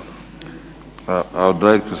 I would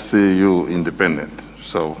like to see you independent.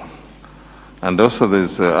 So, and also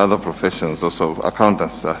there's other professions, also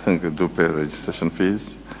accountants, I think they do pay registration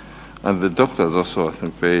fees. And the doctors also, I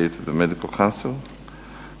think, pay to the medical council.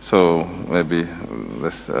 So maybe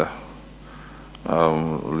let's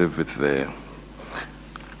leave it there.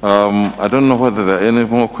 I don't know whether there are any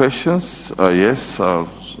more questions. Yes,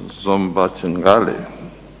 Zomba Chingale.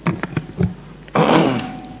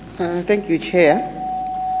 Thank you, Chair.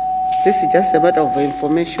 This is just a matter of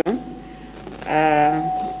information.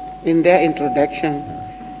 In their introduction,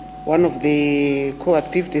 one of the core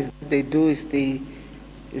activities that they do is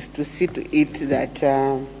to see to it that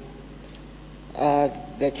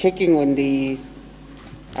they're checking on the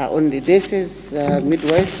nurses,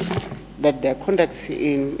 midwives, that their conduct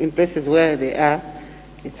in places where they are,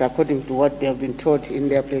 it's according to what they have been taught in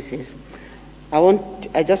their places.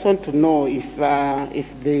 I just want to know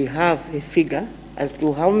if they have a figure as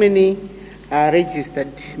to how many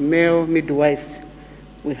registered male midwives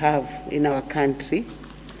we have in our country,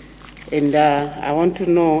 And I want to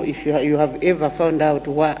know if you have ever found out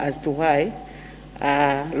as to why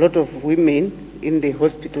a lot of women in the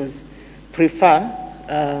hospitals prefer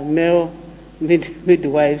male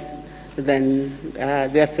midwives than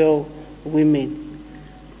their fellow women.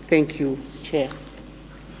 Thank you, Chair.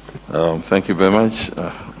 Thank you very much.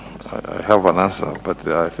 I have an answer, but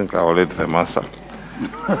I think I'll let them answer.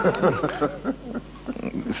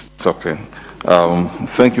 It's okay.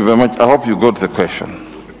 Thank you very much. I hope you got the question.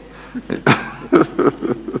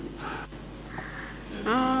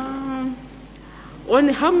 On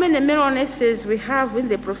how many male nurses we have in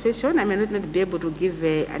the profession, I may not be able to give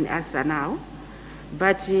an answer now.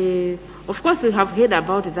 But of course, we have heard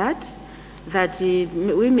about that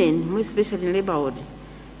women, especially in labor ward,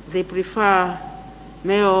 they prefer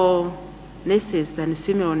male nurses than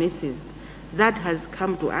female nurses. That has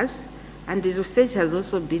come to us, and the research has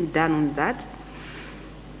also been done on that.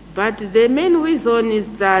 But the main reason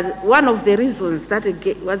is that one of the reasons that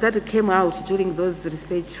came out during those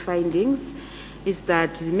research findings is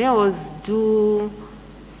that males do,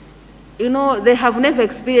 they have never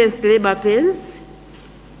experienced labor pains,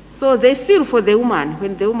 so they feel for the woman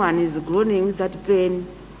when the woman is groaning with that pain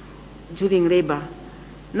during labor.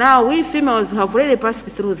 Now, we females have already passed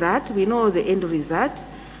through that. We know the end result.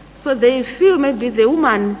 So they feel maybe the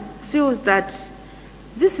woman feels that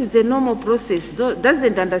this is a normal process,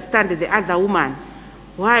 doesn't understand the other woman,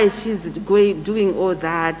 why she's doing all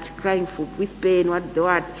that, crying with pain,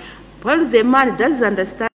 what. While the man doesn't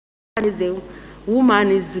understand the woman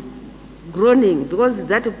is groaning, because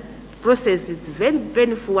that process is very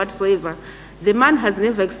painful whatsoever. The man has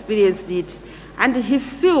never experienced it, and he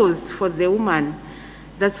feels for the woman.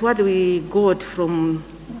 That's what we got from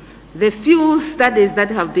the few studies that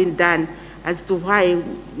have been done as to why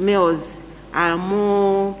males are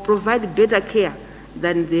provide better care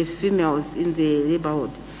than the females in the labor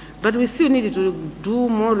ward. But we still need to do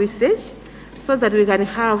more research so that we can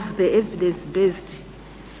have the evidence-based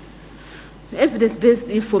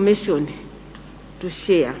information to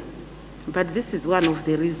share. But this is one of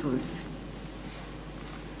the reasons.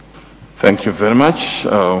 Thank you very much.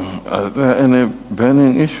 Are there any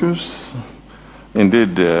burning issues?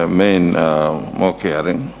 Indeed, men are more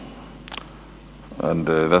caring, and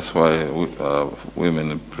that's why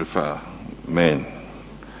women prefer men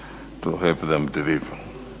to help them deliver,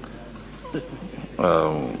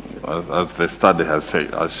 as the study has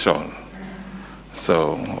shown.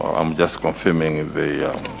 So I'm just confirming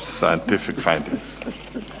the scientific findings.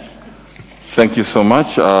 Thank you so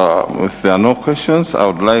much. If there are no questions, I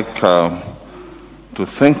would like to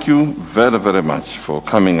thank you very, very much for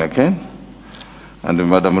coming again. And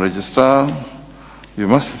Madam Registrar, you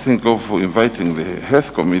must think of inviting the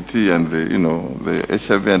Health Committee and the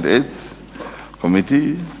HIV and AIDS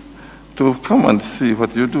Committee to come and see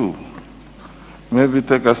what you do. Maybe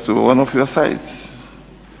take us to one of your sites.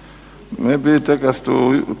 Maybe take us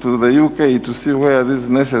to the UK to see where these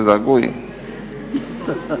nurses are going.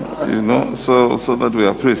 So that we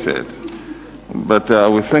appreciate. But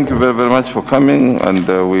we thank you very, very much for coming, and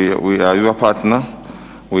we are your partner.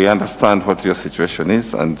 We understand what your situation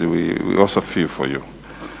is, and we also feel for you.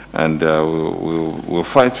 And we'll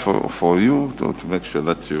fight for you to make sure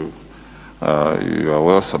that you are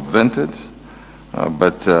well subvented.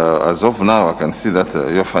 But as of now, I can see that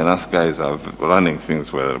your finance guys are running things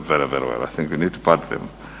very, very well. I think we need to pat them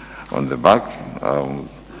on the back.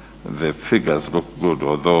 The figures look good,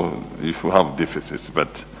 although if you have deficits, but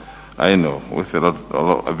I know with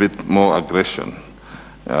a bit more aggression,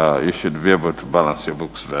 you should be able to balance your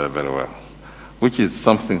books very, very well, which is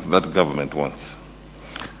something that government wants.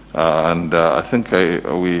 And I think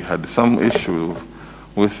we had some issue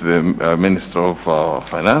with the Minister of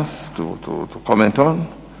Finance to comment on.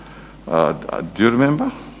 Do you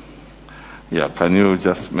remember? Yeah, can you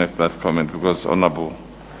just make that comment, because Honorable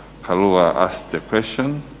Kalua asked a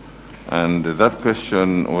question, and that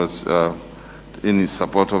question was in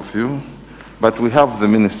support of you. But we have the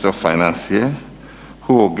Minister of Finance here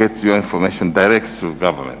who will get your information direct to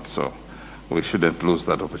government, so we shouldn't lose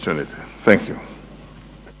that opportunity. Thank you.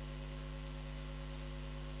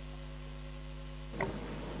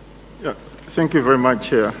 Yeah, thank you very much,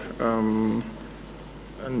 Chair. And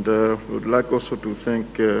would like also to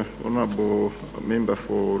thank Honorable Member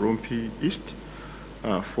for Rumpi East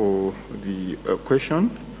for the question.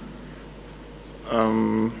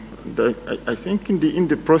 I think in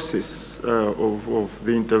the process of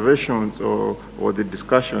the interventions or the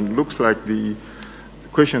discussion, looks like the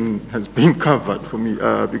question has been covered for me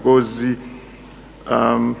because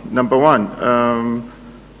number one,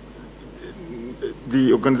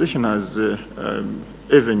 the organization has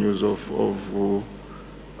avenues of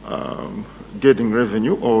getting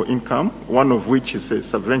revenue or income, one of which is a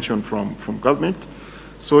subvention from government.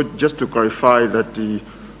 So just to clarify that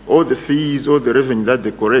all the fees, all the revenue that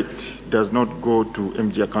they collect does not go to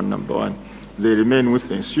MG account number 1. They remain with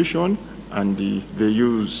the institution, and the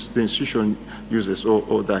institution uses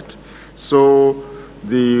all that. So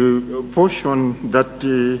the portion that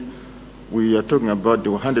we are talking about,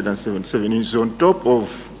 the 177, is on top of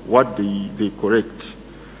what they correct.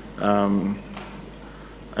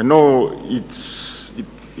 I know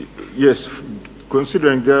yes,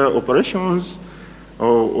 considering their operations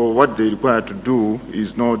or what they require to do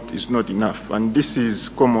is not enough. And this is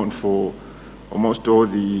common for almost all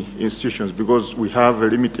the institutions because we have a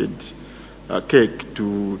limited cake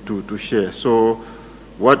to share. So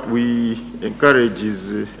what we encourage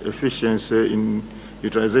is efficiency in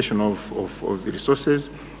utilization of the resources.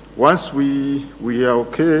 Once we are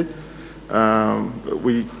okay,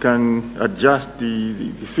 we can adjust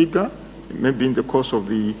the figure, maybe in the course of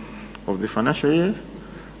the financial year.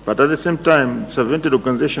 But at the same time, subvented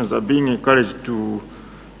organizations are being encouraged to,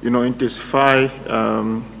 intensify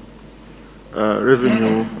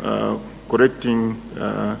revenue correcting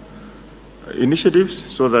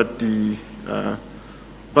initiatives, so that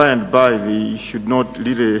by and by they should not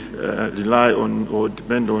really rely on or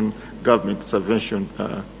depend on government subvention.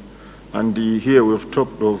 And here we've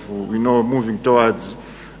talked of, moving towards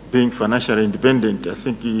being financially independent. I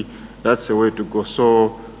think that's the way to go.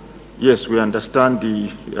 So, yes, we understand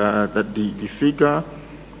that the figure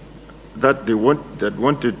that they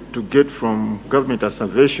wanted to get from government as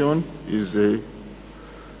subvention is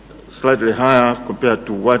slightly higher compared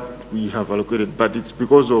to what we have allocated, but it's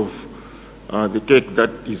because of the cake that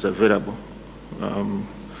is available.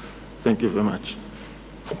 Thank you very much.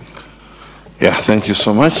 Yeah, thank you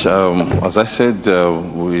so much. As I said,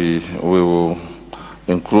 we will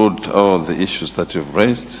include all the issues that you've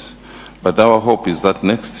raised, but our hope is that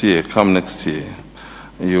next year, come next year,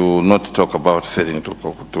 you will not talk about failing to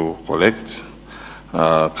collect.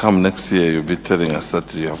 Come next year, you'll be telling us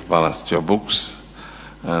that you have balanced your books,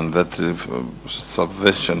 and that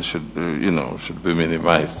subvention should be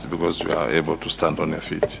minimized because you are able to stand on your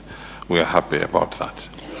feet. We are happy about that.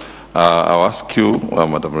 I'll ask you,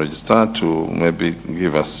 Madam Registrar, to maybe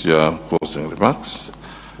give us your closing remarks,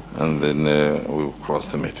 and then we'll close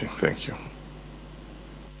the meeting. Thank you.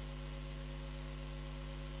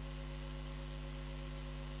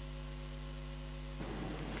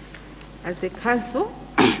 As a council,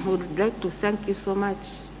 I would like to thank you so much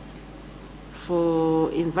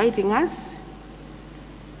for inviting us.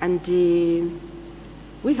 And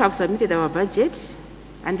we have submitted our budget,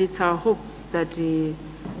 and it's our hope that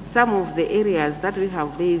some of the areas that we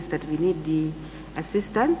have raised that we need the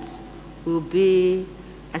assistance will be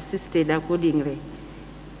assisted accordingly.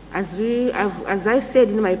 As I said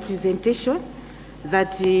in my presentation,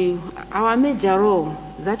 that our major role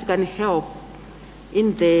that can help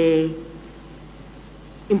in the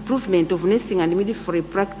improvement of nursing and midwifery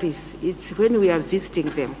practice, it's when we are visiting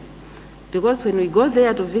them. Because when we go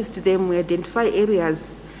there to visit them, we identify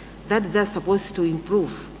areas that they're supposed to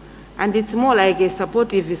improve. And it's more like a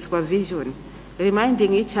supportive supervision,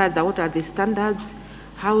 reminding each other what are the standards,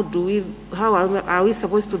 how are we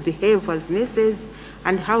supposed to behave as nurses,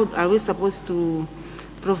 and how are we supposed to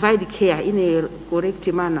provide care in a correct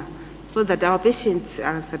manner so that our patients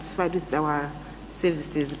are satisfied with our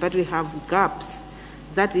services. But we have gaps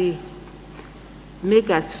that make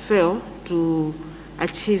us fail to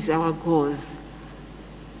achieve our goals.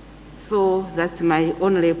 So that's my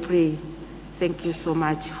only plea. Thank you so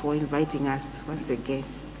much for inviting us once again.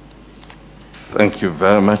 Thank you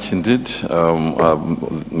very much indeed,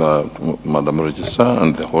 Madam Registrar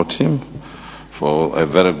and the whole team, for a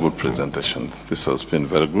very good presentation. This has been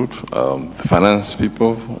very good. The finance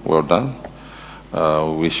people, well done.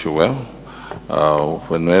 Wish you well.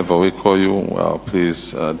 Whenever we call you,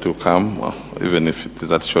 please do come, even if it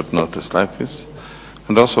is at short notice like this.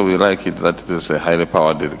 And also we like it that it is a highly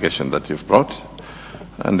powered delegation that you've brought.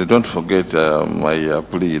 And don't forget my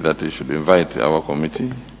plea that you should invite our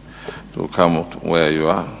committee to come where you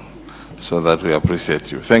are, so that we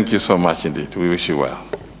appreciate you. Thank you so much indeed. We wish you well.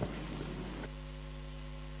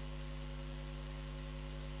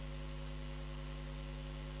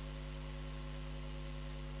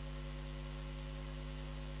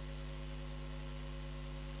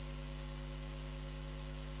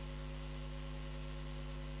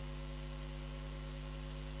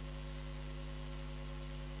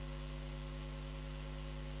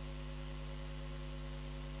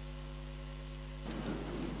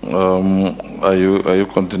 Are you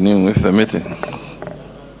continuing with the meeting?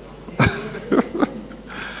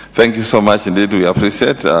 Thank you so much indeed. We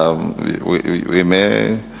appreciate. We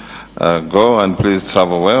may go, and please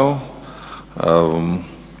travel well.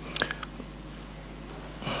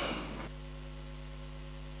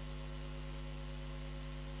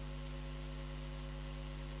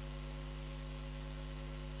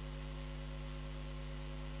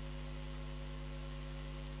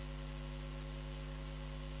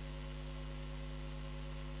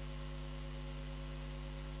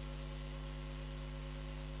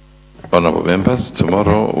 Honorable members,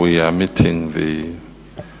 tomorrow we are meeting the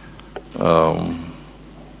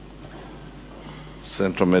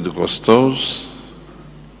Central Medical Stores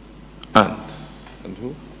and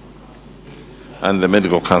who? And the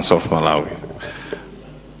Medical Council of Malawi.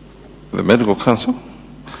 The Medical Council?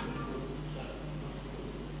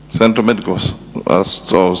 Central Medical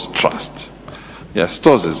Stores Trust. Yeah,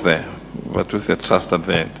 stores is there, but with a trust at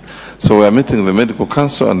the end. So we are meeting the Medical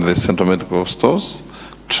Council and the Central Medical Stores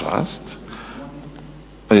Trust.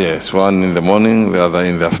 Yes, one in the morning, the other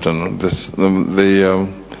in the afternoon.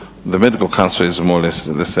 The Medical Council is more or less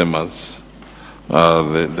the same as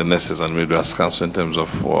the Nurses and Midwives Council in terms of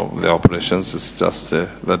the operations. It's just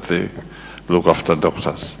that they look after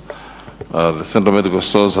doctors. The Central Medical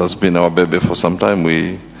Stores has been our baby for some time.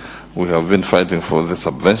 We have been fighting for the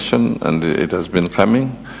subvention, and it has been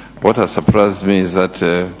coming. What has surprised me is that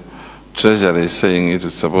Treasury is saying it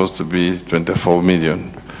is supposed to be 24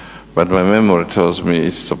 million. But my memory tells me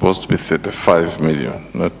it's supposed to be 35 million,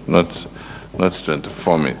 not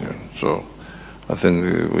 24 million. So I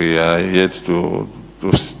think we are yet to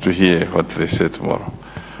hear what they say tomorrow.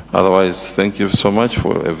 Otherwise, thank you so much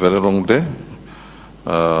for a very long day.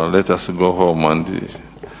 Let us go home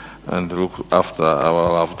and look after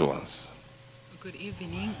our loved ones. Good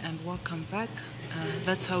evening and welcome back.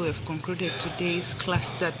 That's how we have concluded today's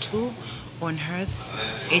Cluster 2 on health,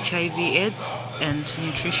 HIV/AIDS, and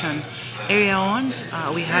nutrition. Earlier on,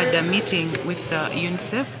 we had a meeting with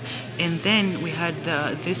UNICEF, and then we had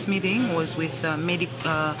this meeting was with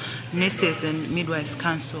Nurses and Midwives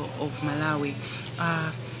Council of Malawi.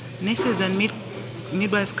 Nurses and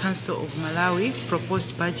Midwife Council of Malawi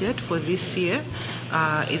proposed budget for this year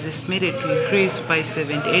is estimated to increase by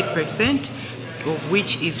 78%, of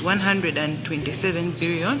which is 127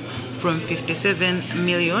 billion from 57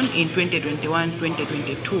 million in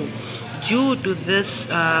 2021-2022. Due to this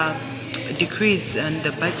decrease in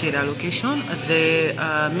the budget allocation, the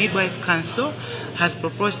Midwife Council has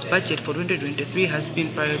proposed budget for 2023 has been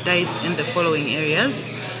prioritized in the following areas: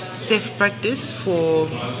 safe practice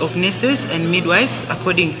of nurses and midwives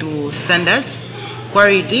according to standards,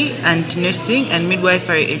 quality and nursing and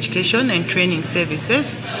midwifery education and training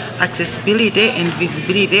services, accessibility and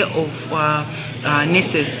visibility of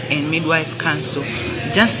nurses and midwife council.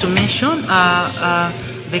 Just to mention,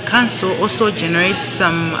 the council also generates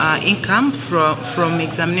some income from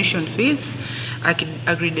examination fees,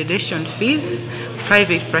 accreditation fees,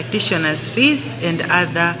 private practitioners fees, and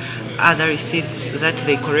other receipts that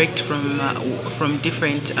they collect from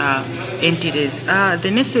different entities.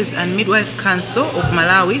 The Nurses and Midwife Council of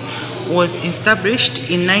Malawi was established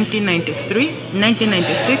in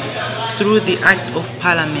 1996 through the Act of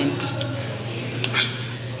Parliament.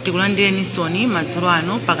 Tikulandireni soni madzulo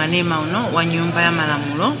ano pakanema uno wa nyumba ya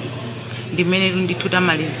malamulo ndimene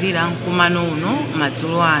nditutamalizira nkumano uno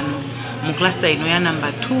madzulo ano mu cluster ino ya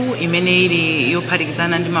number 2 imene ili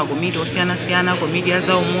yophatikizana ndi makomiti osiyanasiyana, komiti ya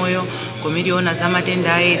zaumoyo, komiti yoona za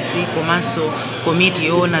matenda a AIDS, komanso komiti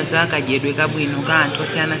yoona za kadyedwe kabwino ka anthu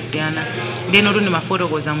osiyanasiyana. Ndeno ndi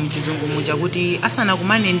mafotokoza mu chizungu muja kuti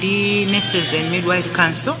asanakumane ndi Nurses and Midwife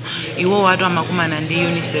Council, iwo watu amakumana ndi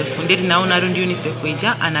UNICEF. Ndeti naona ndi UNICEF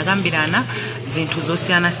ija anakambirana zinthu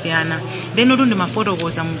zosiyanasiyana. Ndeno ndi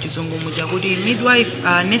mafotokoza mu chizungu muja kuti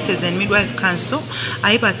Nurses and Midwife Council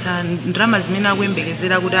ayipatsa ndrama zimene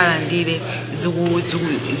akuyembekezera kuti alandire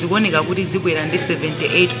zikuoneka kuti zikwera ndi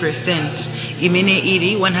 78%, imene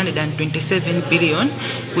ili 127 billion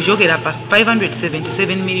kuchokera pa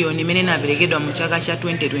 577 million imene inaperekedwa mu chaka cha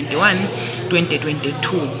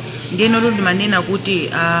 2021-2022. Ndeno ndimanena kuti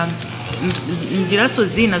njiraso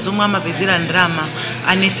zina zomwe amapezera ndrama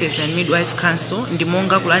a Nurses and Midwife Council ndi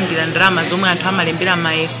monga kulandira ndrama zomwe anthu amalembera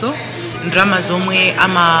mayeso, ndrama zomwe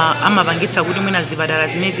amapangitsa kuti mwina zipatala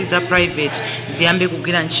zimezi za private ziyambe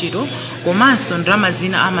kugwira ntchito, komanso ndrama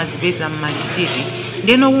zina amazipeza m'malisiti.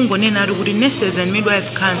 Ndeno kungonena ali kuti Nurses and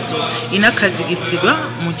Midwife Council inakhazikitsidwa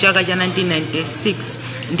mu chaka cha 1996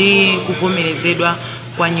 ndi kuvomerezedwa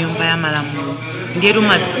kwa nyumba ya malamulo. Ndiyetu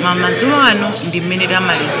madzulo ano ndi mmene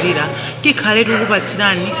tamalizira tikhale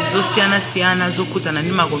tikupatsirani zosiyanasiyana zokhuzana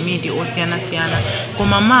ndi makomiti osiyanasiyana,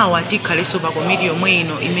 koma mawa tikhalenso pa komiti yomwe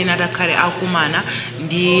ino imene atakhale akumana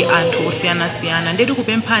ndi anthu osiyanasiyana. Ndiye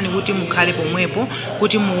tikupemphani kuti mukhale pomwepo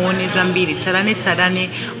kuti muone zambiri tsatanetsatane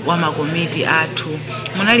wa makomiti athu.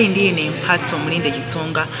 Munali ndi ine Mphatso Mulinde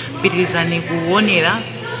Chitsonga, pitirizani kuonera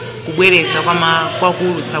kubwereza kwa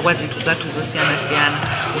kuulutsa kwa zinthu zathu zosiyanasiyana.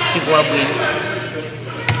 Usiku wabwino.